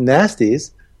 besides these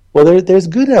nasties, there's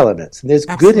good elements, and there's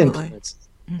good influence,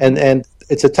 and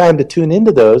it's a time to tune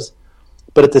into those.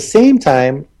 But at the same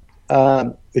time,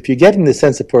 if you're getting the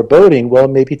sense of foreboding, well,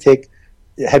 maybe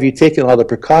have you taken all the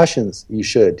precautions you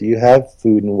should? Do you have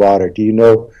food and water? Do you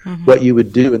know what you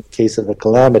would do in the case of a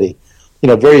calamity?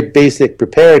 Very basic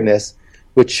preparedness,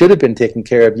 which should have been taken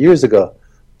care of years ago.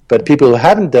 But people who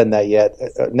haven't done that yet,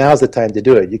 now's the time to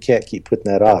do it. You can't keep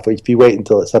putting that off. If you wait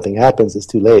until something happens, it's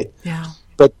too late. Yeah.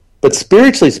 But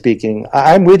spiritually speaking,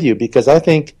 I'm with you, because I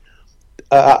think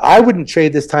I wouldn't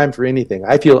trade this time for anything.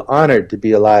 I feel honored to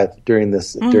be alive during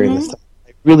this time.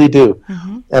 I really do.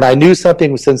 And I knew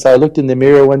something since I looked in the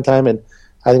mirror one time, and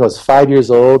I think I was 5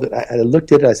 years old. And I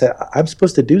looked at it, and I said, I'm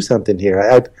supposed to do something here.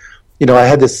 I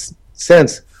had this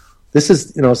sense, this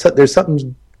is, there's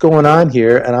something going on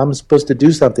here, and I'm supposed to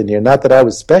do something here. Not that I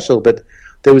was special, but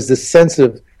there was this sense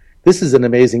of, this is an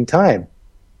amazing time.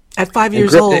 At 5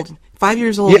 years old. 5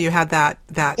 years old, you had that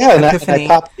epiphany.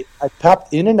 And I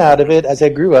popped in and out of it as I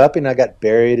grew up, and I got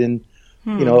buried in,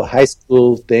 high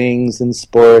school things and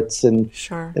sports, and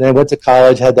I went to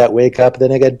college, had that wake up,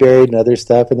 then I got buried in other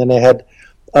stuff, and then I had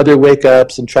other wake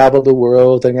ups and traveled the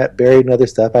world and got buried in other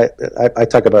stuff. I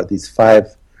talk about these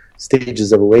 5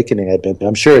 stages of awakening I've been through.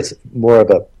 I'm sure it's more of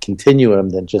a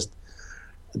continuum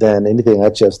than anything. I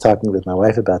was talking with my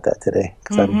wife about that today.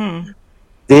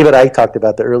 David Icke talked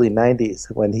about the early 90s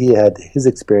when he had his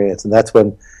experience, and that's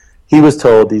when he was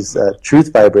told these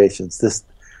truth vibrations,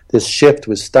 this shift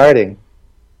was starting,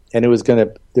 and there was going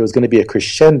to be a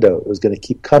crescendo. It was going to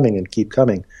keep coming and keep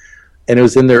coming. And it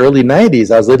was in the early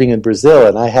 90s. I was living in Brazil,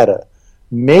 and I had a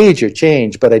major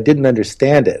change, but I didn't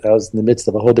understand it. I was in the midst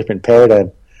of a whole different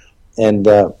paradigm. And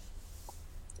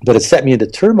but it set me into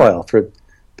turmoil for,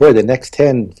 the next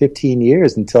 10, 15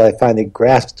 years until I finally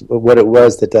grasped what it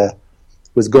was that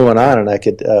was going on, and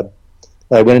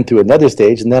I went into another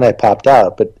stage, and then I popped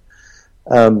out. But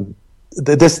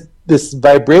this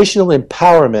vibrational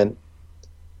empowerment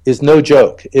is no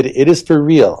joke. It is for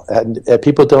real, and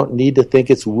people don't need to think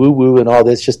it's woo-woo and all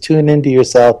this. Just tune into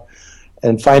yourself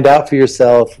and find out for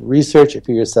yourself, research it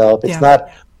for yourself.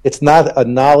 It's not a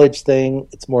knowledge thing.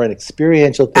 It's more an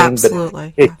experiential thing.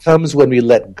 Absolutely. But it comes when we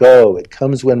let go. It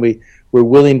comes when we're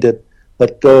willing to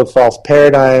let go of false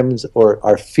paradigms or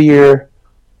our fear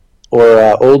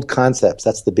or old concepts.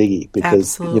 That's the biggie.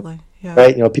 Because, absolutely.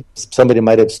 Right? Somebody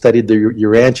might have studied the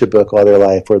Urantia book all their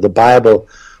life, or the Bible,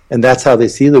 and that's how they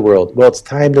see the world. Well, it's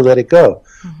time to let it go,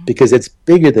 because it's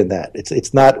bigger than that.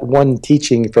 It's not one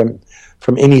teaching from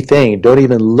anything. Don't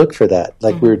even look for that.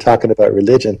 Like we were talking about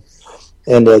religion.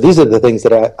 And these are the things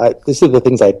that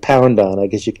I pound on. I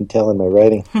guess you can tell in my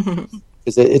writing.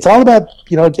 It's all about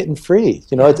getting free.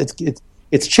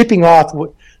 It's chipping off.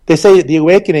 They say the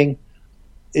awakening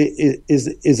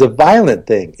is a violent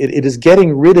thing. It is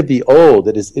getting rid of the old.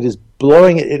 It is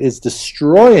blowing. It is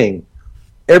destroying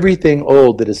everything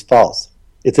old that is false.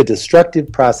 It's a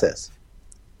destructive process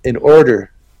in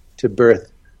order to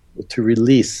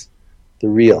release the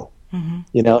real.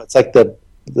 It's like the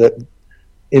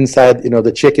inside,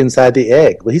 the chick inside the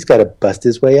egg. Well, he's got to bust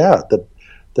his way out.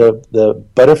 The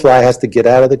butterfly has to get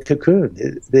out of the cocoon.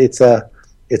 It's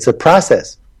a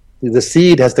process. The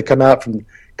seed has to come out from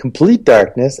complete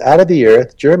darkness, out of the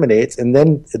earth, germinates, and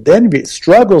then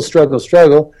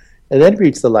struggle, and then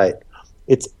reach the light.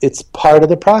 It's part of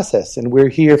the process, and we're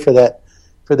here for that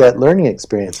learning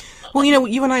experience. Well,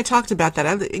 you and I talked about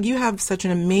that. You have such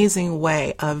an amazing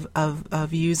way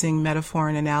of using metaphor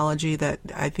and analogy that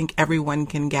I think everyone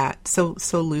can get. So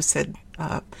lucid.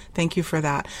 Thank you for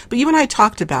that. But you and I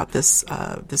talked about this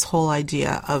whole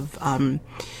idea of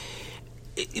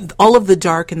all of the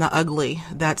dark and the ugly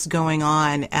that's going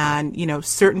on, and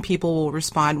certain people will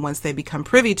respond once they become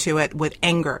privy to it with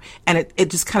anger, and it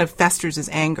just kind of festers as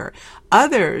anger.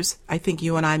 Others, I think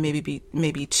you and I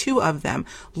maybe 2 of them,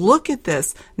 look at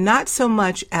this not so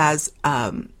much as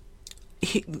the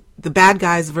bad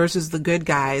guys versus the good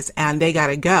guys and they got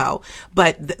to go,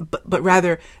 but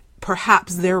rather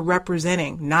perhaps they're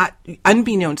representing, not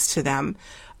unbeknownst to them,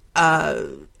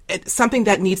 something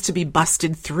that needs to be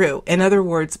busted through. In other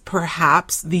words,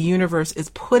 perhaps the universe is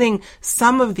putting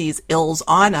some of these ills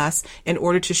on us in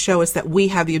order to show us that we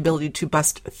have the ability to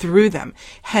bust through them.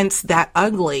 Hence, that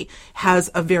ugly has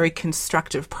a very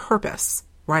constructive purpose,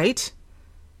 right?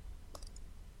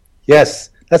 Yes,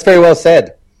 that's very well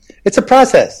said. It's a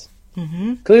process.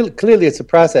 Clearly, it's a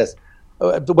process.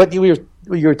 What you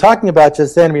were talking about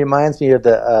just then reminds me of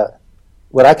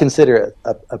what I consider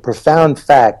a profound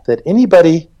fact, that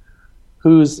anybody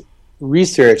who's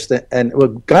researched and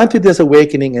gone through this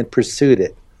awakening and pursued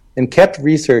it and kept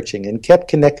researching and kept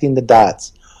connecting the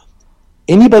dots,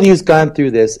 anybody who's gone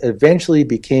through this eventually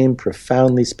became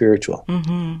profoundly spiritual,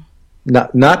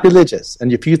 not religious.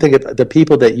 And if you think of the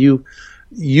people that you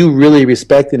you really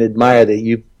respect and admire, that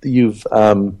you've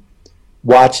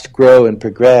watched grow and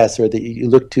progress, or that you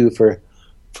look to for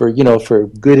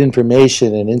good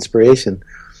information and inspiration.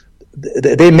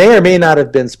 They may or may not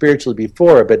have been spiritual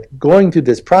before, but going through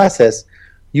this process,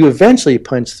 you eventually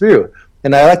punch through.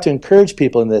 And I like to encourage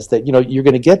people in this, that you're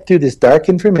going to get through this dark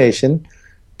information,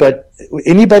 but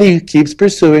anybody who keeps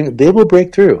pursuing, they will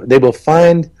break through. They will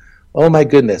find, oh my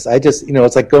goodness,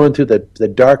 it's like going through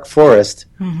the dark forest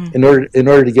in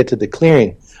order to get to the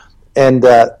clearing. And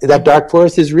that dark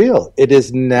forest is real. It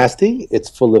is nasty. It's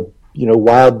full of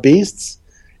wild beasts.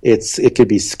 It could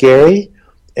be scary,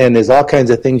 and there's all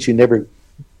kinds of things you never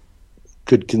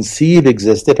could conceive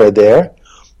existed are there,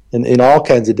 in all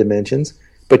kinds of dimensions.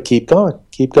 But keep going,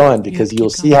 because you'll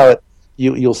see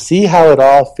how it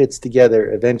all fits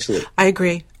together eventually. I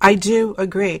agree. I do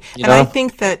agree. I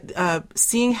think that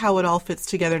seeing how it all fits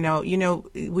together now,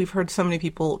 we've heard so many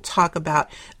people talk about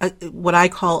what I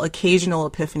call occasional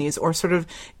epiphanies, or sort of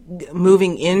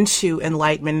moving into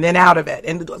enlightenment and then out of it,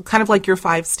 and kind of like your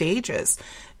 5 stages.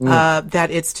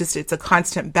 That it's a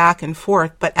constant back and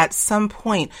forth, but at some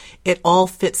point it all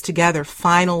fits together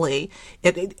finally.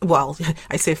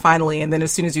 I say finally, and then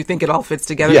as soon as you think it all fits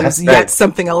together, there's yet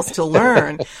something else to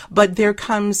learn. But there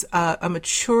comes a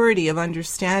maturity of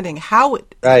understanding how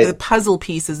the puzzle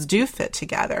pieces do fit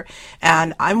together.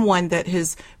 And I'm one that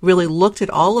has really looked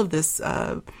at all of this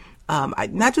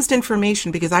not just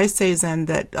information, because I say, Zen,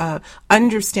 that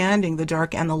understanding the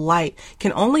dark and the light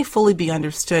can only fully be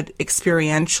understood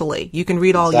experientially. You can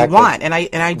read all you want, and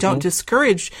I don't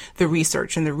discourage the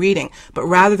research and the reading, but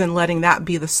rather than letting that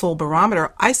be the sole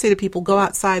barometer, I say to people, go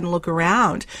outside and look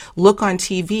around, look on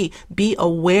TV, be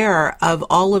aware of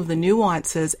all of the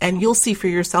nuances, and you'll see for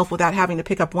yourself without having to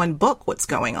pick up one book what's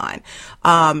going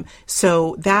on.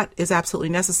 So that is absolutely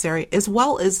necessary, as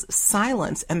well as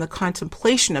silence and the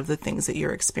contemplation of the things that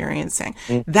you're experiencing.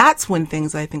 That's when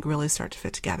things, I think, really start to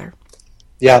fit together.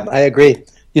 Yeah, I agree.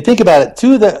 You think about it,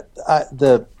 two of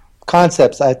the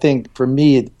concepts, I think, for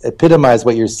me, epitomize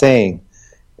what you're saying,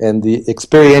 and the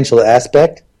experiential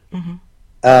aspect.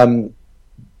 One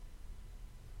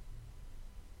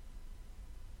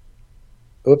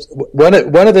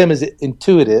of them is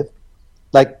intuitive.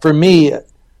 Like for me,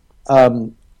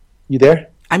 you there?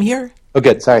 I'm here. Oh,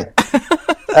 good. Sorry.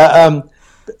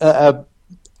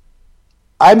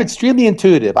 I'm extremely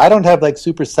intuitive. I don't have like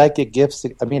super psychic gifts.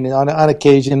 I mean, on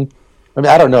occasion,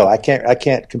 I don't know. I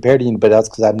can't compare to anybody else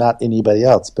because I'm not anybody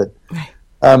else. But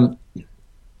I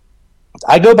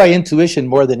go by intuition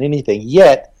more than anything.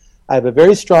 Yet I have a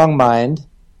very strong mind,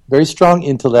 very strong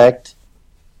intellect,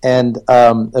 and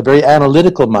a very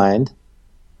analytical mind.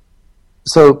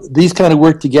 So these kind of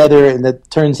work together, and that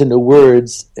turns into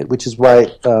words, which is why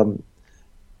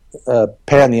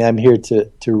apparently I'm here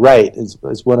to write.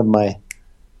 Is one of my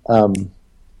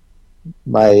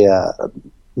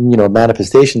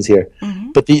manifestations here.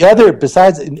 But the other,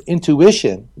 besides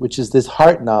intuition, which is this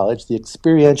heart knowledge, the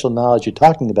experiential knowledge you're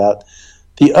talking about,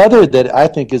 the other that I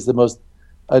think is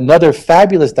another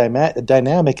fabulous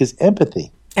dynamic is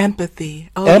empathy. Empathy.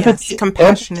 Oh, empathy, yes.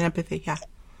 Compassion and empathy, yeah.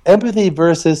 Empathy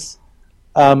versus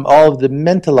all of the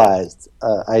mentalized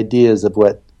ideas of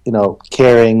what,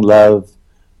 caring, love,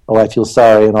 I feel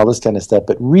sorry, and all this kind of stuff.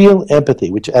 But real empathy,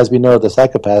 which, as we know, the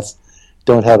psychopaths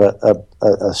don't have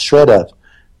a shred of,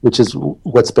 which is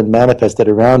what's been manifested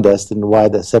around us and why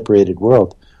the separated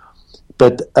world.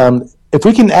 But if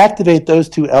we can activate those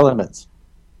two elements,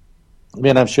 I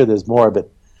mean, I'm sure there's more, but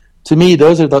to me,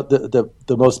 those are the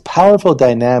most powerful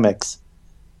dynamics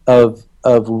of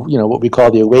what we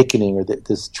call the awakening, or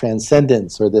this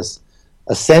transcendence, or this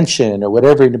ascension, or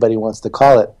whatever anybody wants to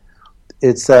call it.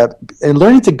 It's and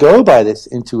learning to go by this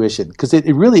intuition, because it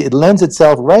really lends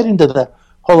itself right into the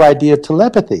whole idea of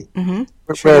telepathy,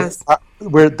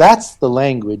 where that's the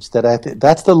language that I think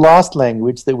that's the lost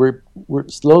language that we're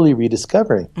slowly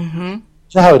rediscovering. You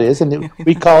know how it is, and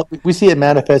we see it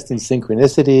manifest in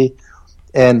synchronicity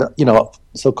and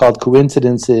so-called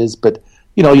coincidences. But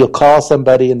you'll call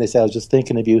somebody and they say, "I was just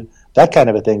thinking of you," that kind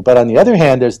of a thing. But on the other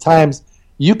hand, there's times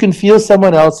you can feel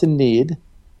someone else in need.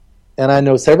 And I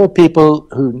know several people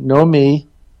who know me,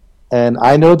 and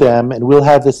I know them, and we'll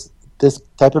have this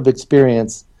type of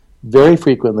experience very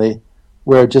frequently,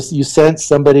 where just you sense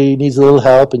somebody needs a little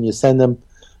help, and you send them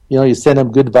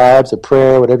good vibes, a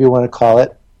prayer, whatever you want to call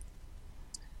it,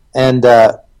 and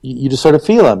you just sort of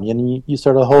feel them, and you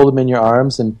sort of hold them in your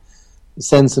arms and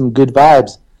send some good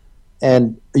vibes,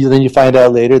 and then you find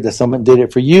out later that someone did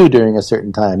it for you during a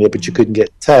certain time, but you couldn't get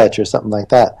in touch or something like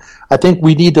that. I think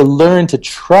we need to learn to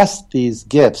trust these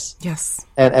gifts, yes,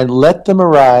 and let them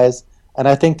arise And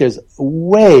I think there's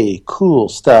way cool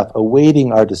stuff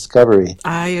awaiting our discovery.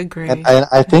 I agree. And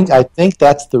I think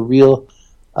that's the real,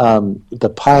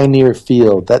 the pioneer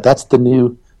field. That's the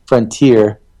new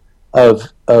frontier of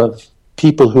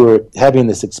people who are having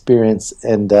this experience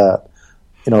and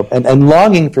and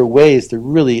longing for ways to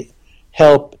really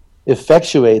help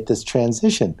effectuate this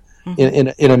transition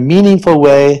in a meaningful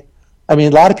way. I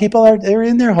mean, a lot of people they're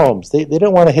in their homes. They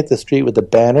don't want to hit the street with a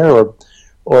banner or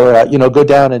go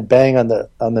down and bang on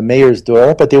the mayor's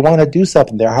door, but they want to do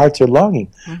something. Their hearts are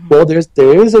longing. Well, there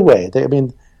is a way. I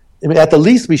mean, at the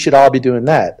least, we should all be doing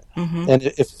that. And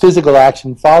if physical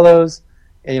action follows,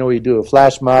 and we do a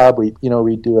flash mob, we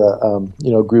do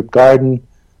a group garden,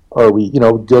 or we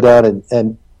go down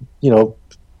and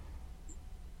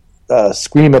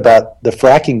scream about the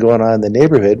fracking going on in the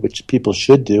neighborhood, which people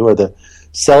should do, or the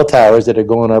cell towers that are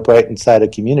going up right inside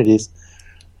of communities.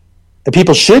 And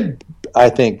people should, I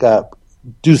think,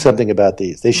 do something about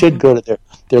these. They should go to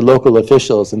their local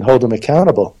officials and hold them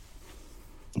accountable.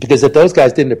 Because if those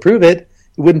guys didn't approve it,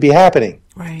 it wouldn't be happening.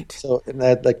 Right. So,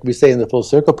 like we say in the Full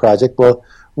Circle Project, well,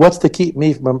 what's to keep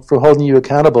me from holding you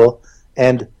accountable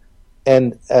and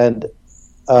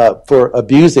for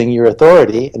abusing your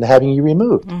authority and having you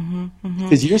removed?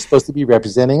 Because you're supposed to be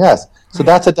representing us. So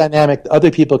that's a dynamic that other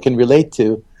people can relate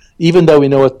to, even though we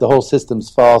know the whole system's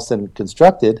false and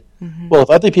constructed. Well, if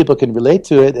other people can relate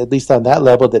to it, at least on that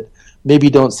level that maybe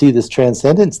don't see this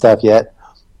transcendent stuff yet,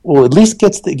 well, at least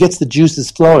gets the juices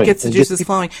flowing.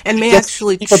 And may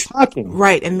actually talking.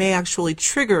 Right, and may actually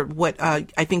trigger what I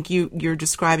think you're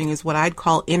describing is what I'd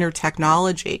call inner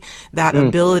technology, that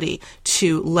ability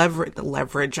to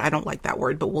leverage. I don't like that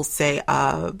word, but we'll say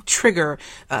trigger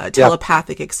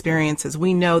telepathic experiences.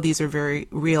 We know these are very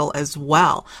real as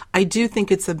well. I do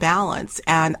think it's a balance,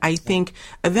 and I think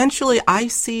eventually I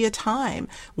see a time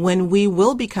when we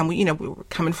will become. We're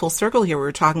coming full circle here.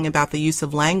 We're talking about the use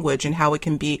of language and how it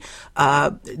can be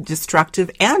destructive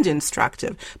and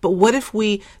instructive. But what if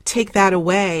we take that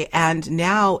away and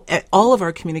now all of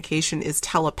our communication is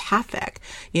telepathic?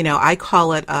 I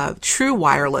call it true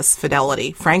wireless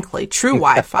fidelity, frankly, true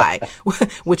Wi-Fi,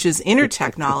 which is inner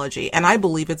technology, and I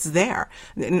believe it's there.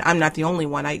 And I'm not the only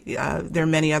one. There are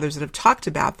many others that have talked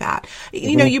about that.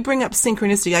 You bring up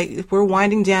synchronicity. We're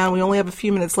winding down. We only have a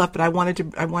few minutes left, but I wanted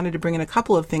to bring in a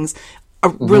couple of things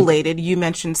related. You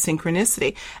mentioned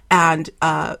synchronicity, and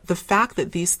the fact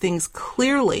that these things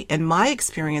clearly, in my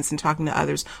experience in talking to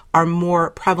others, are more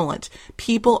prevalent.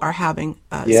 People are having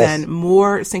Zen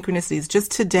more synchronicities. Just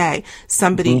today,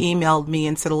 somebody emailed me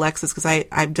and said, Alexis, because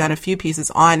I've done a few pieces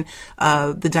on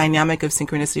the dynamic of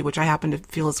synchronicity, which I happen to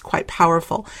feel is quite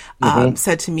powerful,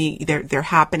 said to me they're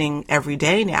happening every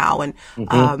day now,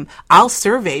 and I'll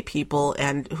survey people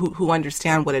and who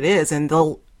understand what it is, and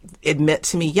they'll admit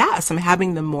to me, yes, I'm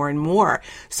having them more and more.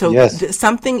 So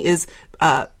something is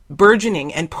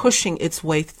burgeoning and pushing its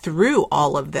way through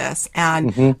all of this,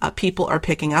 and people are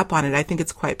picking up on it. I think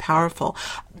it's quite powerful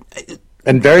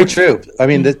and very true. I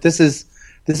mean, this is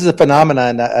a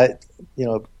phenomenon that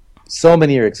so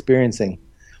many are experiencing.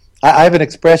 I have an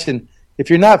expression: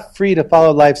 if you're not free to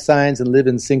follow life signs and live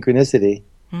in synchronicity,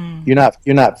 you're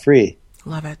not free.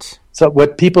 Love it. So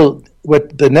what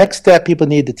the next step people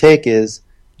need to take is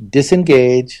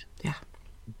disengage,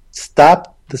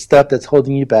 stop the stuff that's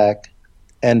holding you back,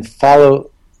 and follow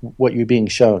what you're being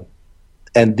shown.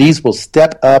 And these will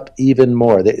step up even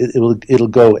more. It'll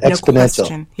go exponential.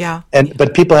 No question.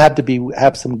 But people have to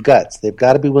have some guts. They've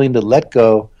got to be willing to let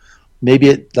go.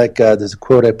 Maybe there's a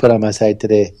quote I put on my site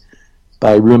today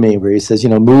by Rumi where he says,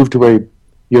 move to where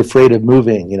you're afraid of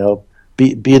moving.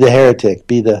 Be the heretic.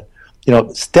 Be the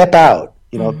step out.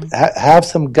 Have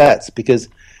some guts, because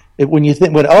when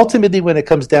it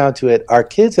comes down to it, our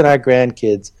kids and our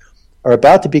grandkids are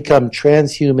about to become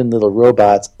transhuman little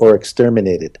robots or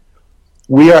exterminated.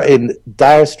 We are in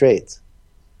dire straits.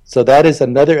 So that is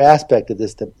another aspect of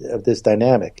this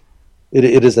dynamic.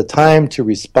 It is a time to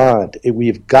respond.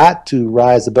 We've got to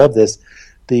rise above this.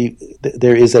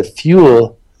 There is a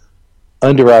fuel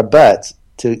under our butts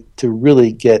to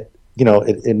really get,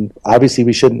 and obviously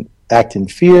we shouldn't act in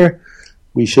fear.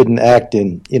 We shouldn't act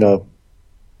in,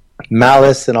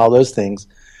 malice and all those things,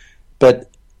 but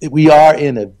we are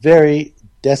in a very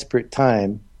desperate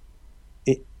time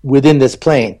within this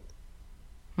plane.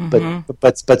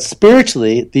 But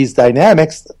spiritually, these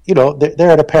dynamics, they're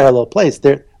at a parallel place.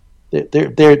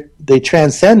 They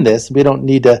transcend this. We don't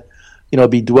need to,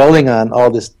 be dwelling on all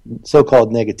this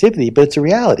so-called negativity, but it's a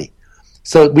reality.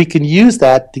 So we can use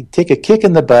that to take a kick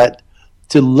in the butt,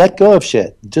 to let go of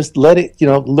shit. Just let it,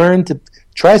 learn to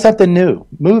try something new,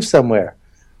 move somewhere.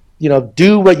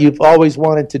 Do what you've always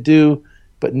wanted to do,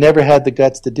 but never had the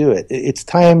guts to do it. It's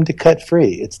time to cut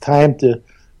free. It's time to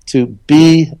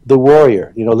be the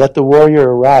warrior. Let the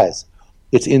warrior arise.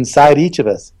 It's inside each of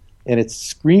us, and it's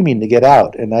screaming to get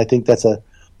out. And I think that's a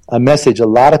message a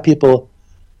lot of people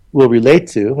will relate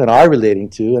to and are relating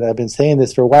to. And I've been saying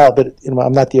this for a while, but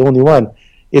I'm not the only one.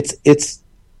 It's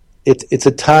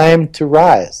a time to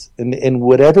rise in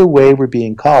whatever way we're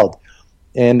being called.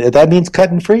 And that means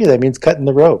cutting free. That means cutting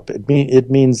the rope. It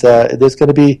means there's going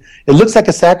to be, it looks like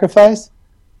a sacrifice,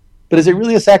 but is it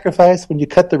really a sacrifice when you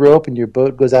cut the rope and your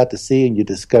boat goes out to sea and you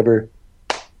discover,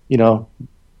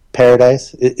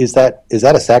 paradise? Is that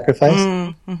a sacrifice?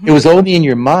 Mm-hmm. It was only in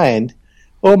your mind.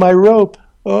 Oh, my rope.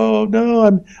 Oh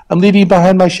no, I'm leaving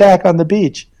behind my shack on the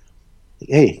beach.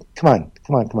 Hey, come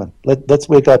on. Let's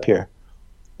wake up here.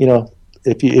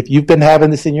 If you've been having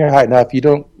this in your heart, now if you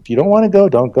don't want to go,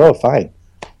 don't go. Fine.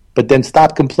 But then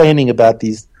stop complaining about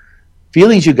these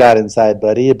feelings you got inside,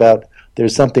 buddy, about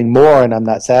there's something more and I'm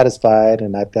not satisfied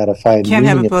and I've got to find Can't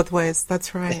have it both ways.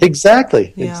 That's right.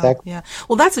 Exactly. Yeah, exactly. Yeah.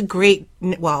 Well, that's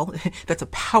that's a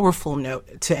powerful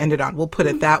note to end it on. We'll put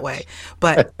it that way.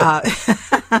 But,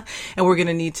 and we're going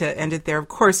to need to end it there. Of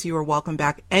course, you are welcome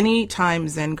back anytime,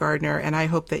 Zen Gardner, and I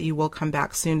hope that you will come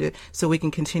back soon so we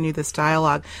can continue this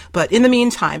dialogue. But in the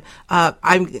meantime,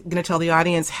 I'm going to tell the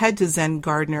audience, head to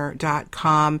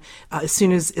zengardner.com as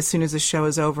soon as the show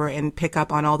is over and pick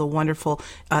up on all the wonderful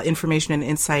information and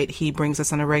insight he brings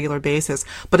us on a regular basis.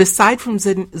 But aside from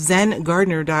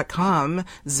zengardner.com,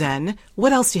 Zen,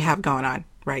 what else do you have going on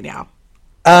right now?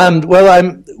 Well,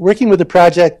 I'm working with a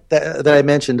project that I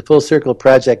mentioned,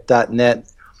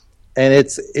 fullcircleproject.net, and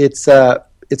it's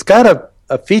got a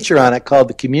feature on it called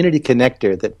the Community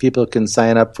Connector that people can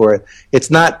sign up for.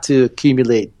 It's not to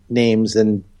accumulate names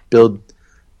and build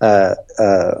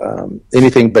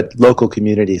anything but local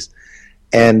communities.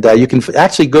 And you can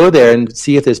actually go there and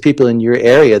see if there's people in your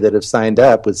area that have signed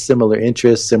up with similar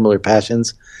interests, similar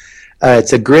passions.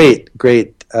 It's a great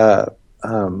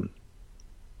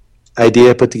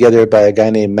idea put together by a guy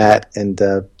named Matt, and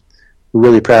we're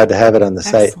really proud to have it on the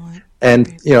site.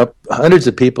 And hundreds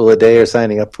of people a day are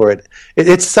signing up for it.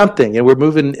 It's something, and we're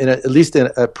moving at least in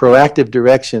a proactive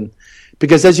direction,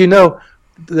 because as you know,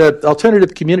 the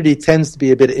alternative community tends to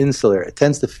be a bit insular. It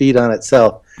tends to feed on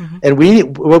itself. Mm-hmm. And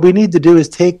what we need to do is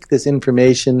take this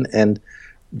information and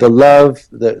the love,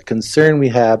 the concern we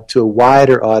have to a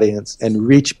wider audience and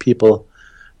reach people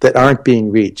that aren't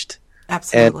being reached.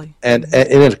 Absolutely. And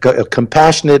in a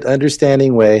compassionate,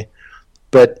 understanding way,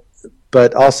 but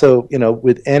also,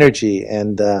 with energy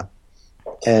and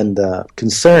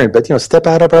concern. But, step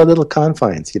out of our little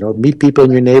confines, meet people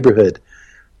in your neighborhood.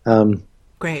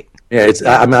 Great. Yeah,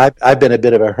 I've been a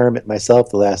bit of a hermit myself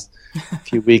the last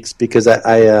few weeks because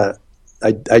I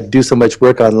do so much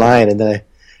work online, and then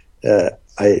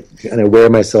I kind of wear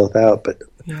myself out. But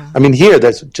yeah. Here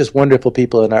there's just wonderful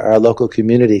people in our local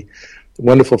community,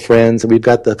 wonderful friends, and we've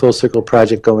got the Full Circle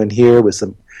Project going here with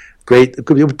some great.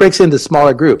 It breaks into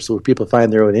smaller groups where people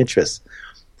find their own interests.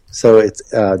 So it's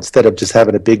instead of just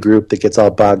having a big group that gets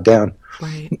all bogged down.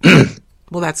 Right.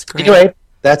 Well, that's great. Anyway.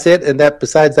 That's it. And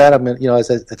besides that, I'm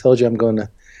as I told you, I'm going to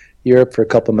Europe for a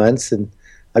couple months, and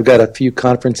I've got a few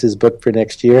conferences booked for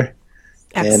next year.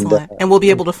 Excellent. And we'll be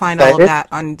able to find all of that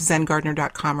on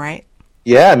zengardner.com, right?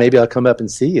 Yeah, maybe I'll come up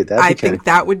and see you. I think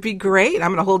that would be great. I'm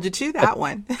going to hold you to that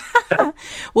one.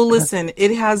 Well, listen,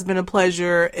 it has been a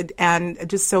pleasure and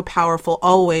just so powerful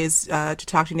always to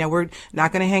talk to you. Now, we're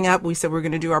not going to hang up. We said we're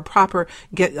going to do our proper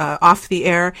get off the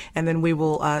air, and then we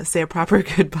will say a proper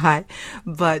goodbye.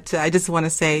 But I just want to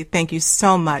say thank you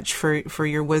so much for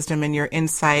your wisdom and your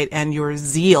insight and your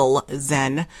zeal,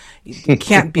 Zen. You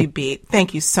can't be beat.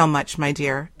 Thank you so much, my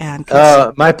dear. And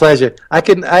my pleasure. I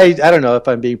don't know if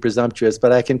I'm being presumptuous,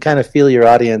 but I can kind of feel your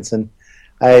audience, and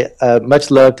I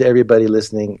much love to everybody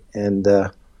listening. And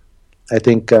I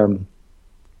think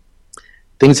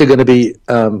things are going to be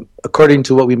according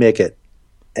to what we make it.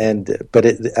 But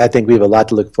I think we have a lot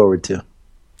to look forward to.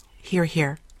 Hear,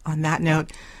 hear. On that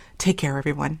note, take care,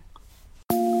 everyone.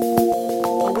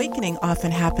 Awakening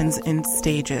often happens in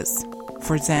stages.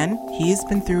 For Zen, he's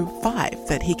been through 5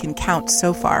 that he can count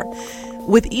so far.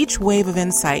 With each wave of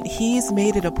insight, he's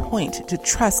made it a point to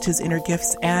trust his inner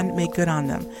gifts and make good on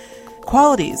them.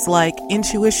 Qualities like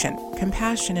intuition,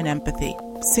 compassion and empathy,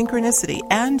 synchronicity,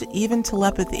 and even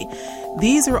telepathy.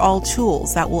 These are all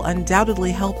tools that will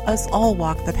undoubtedly help us all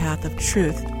walk the path of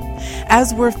truth.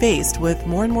 As we're faced with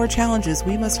more and more challenges,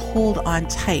 we must hold on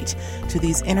tight to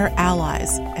these inner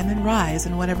allies and then rise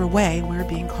in whatever way we're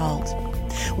being called.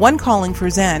 One calling for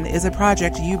Zen is a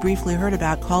project you briefly heard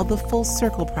about called the Full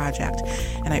Circle Project,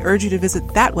 and I urge you to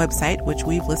visit that website, which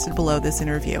we've listed below this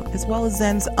interview, as well as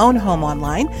Zen's own home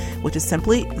online, which is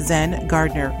simply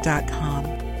zengardner.com.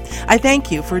 I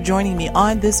thank you for joining me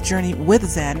on this journey with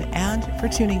Zen and for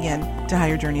tuning in to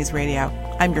Higher Journeys Radio.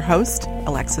 I'm your host,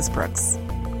 Alexis Brooks.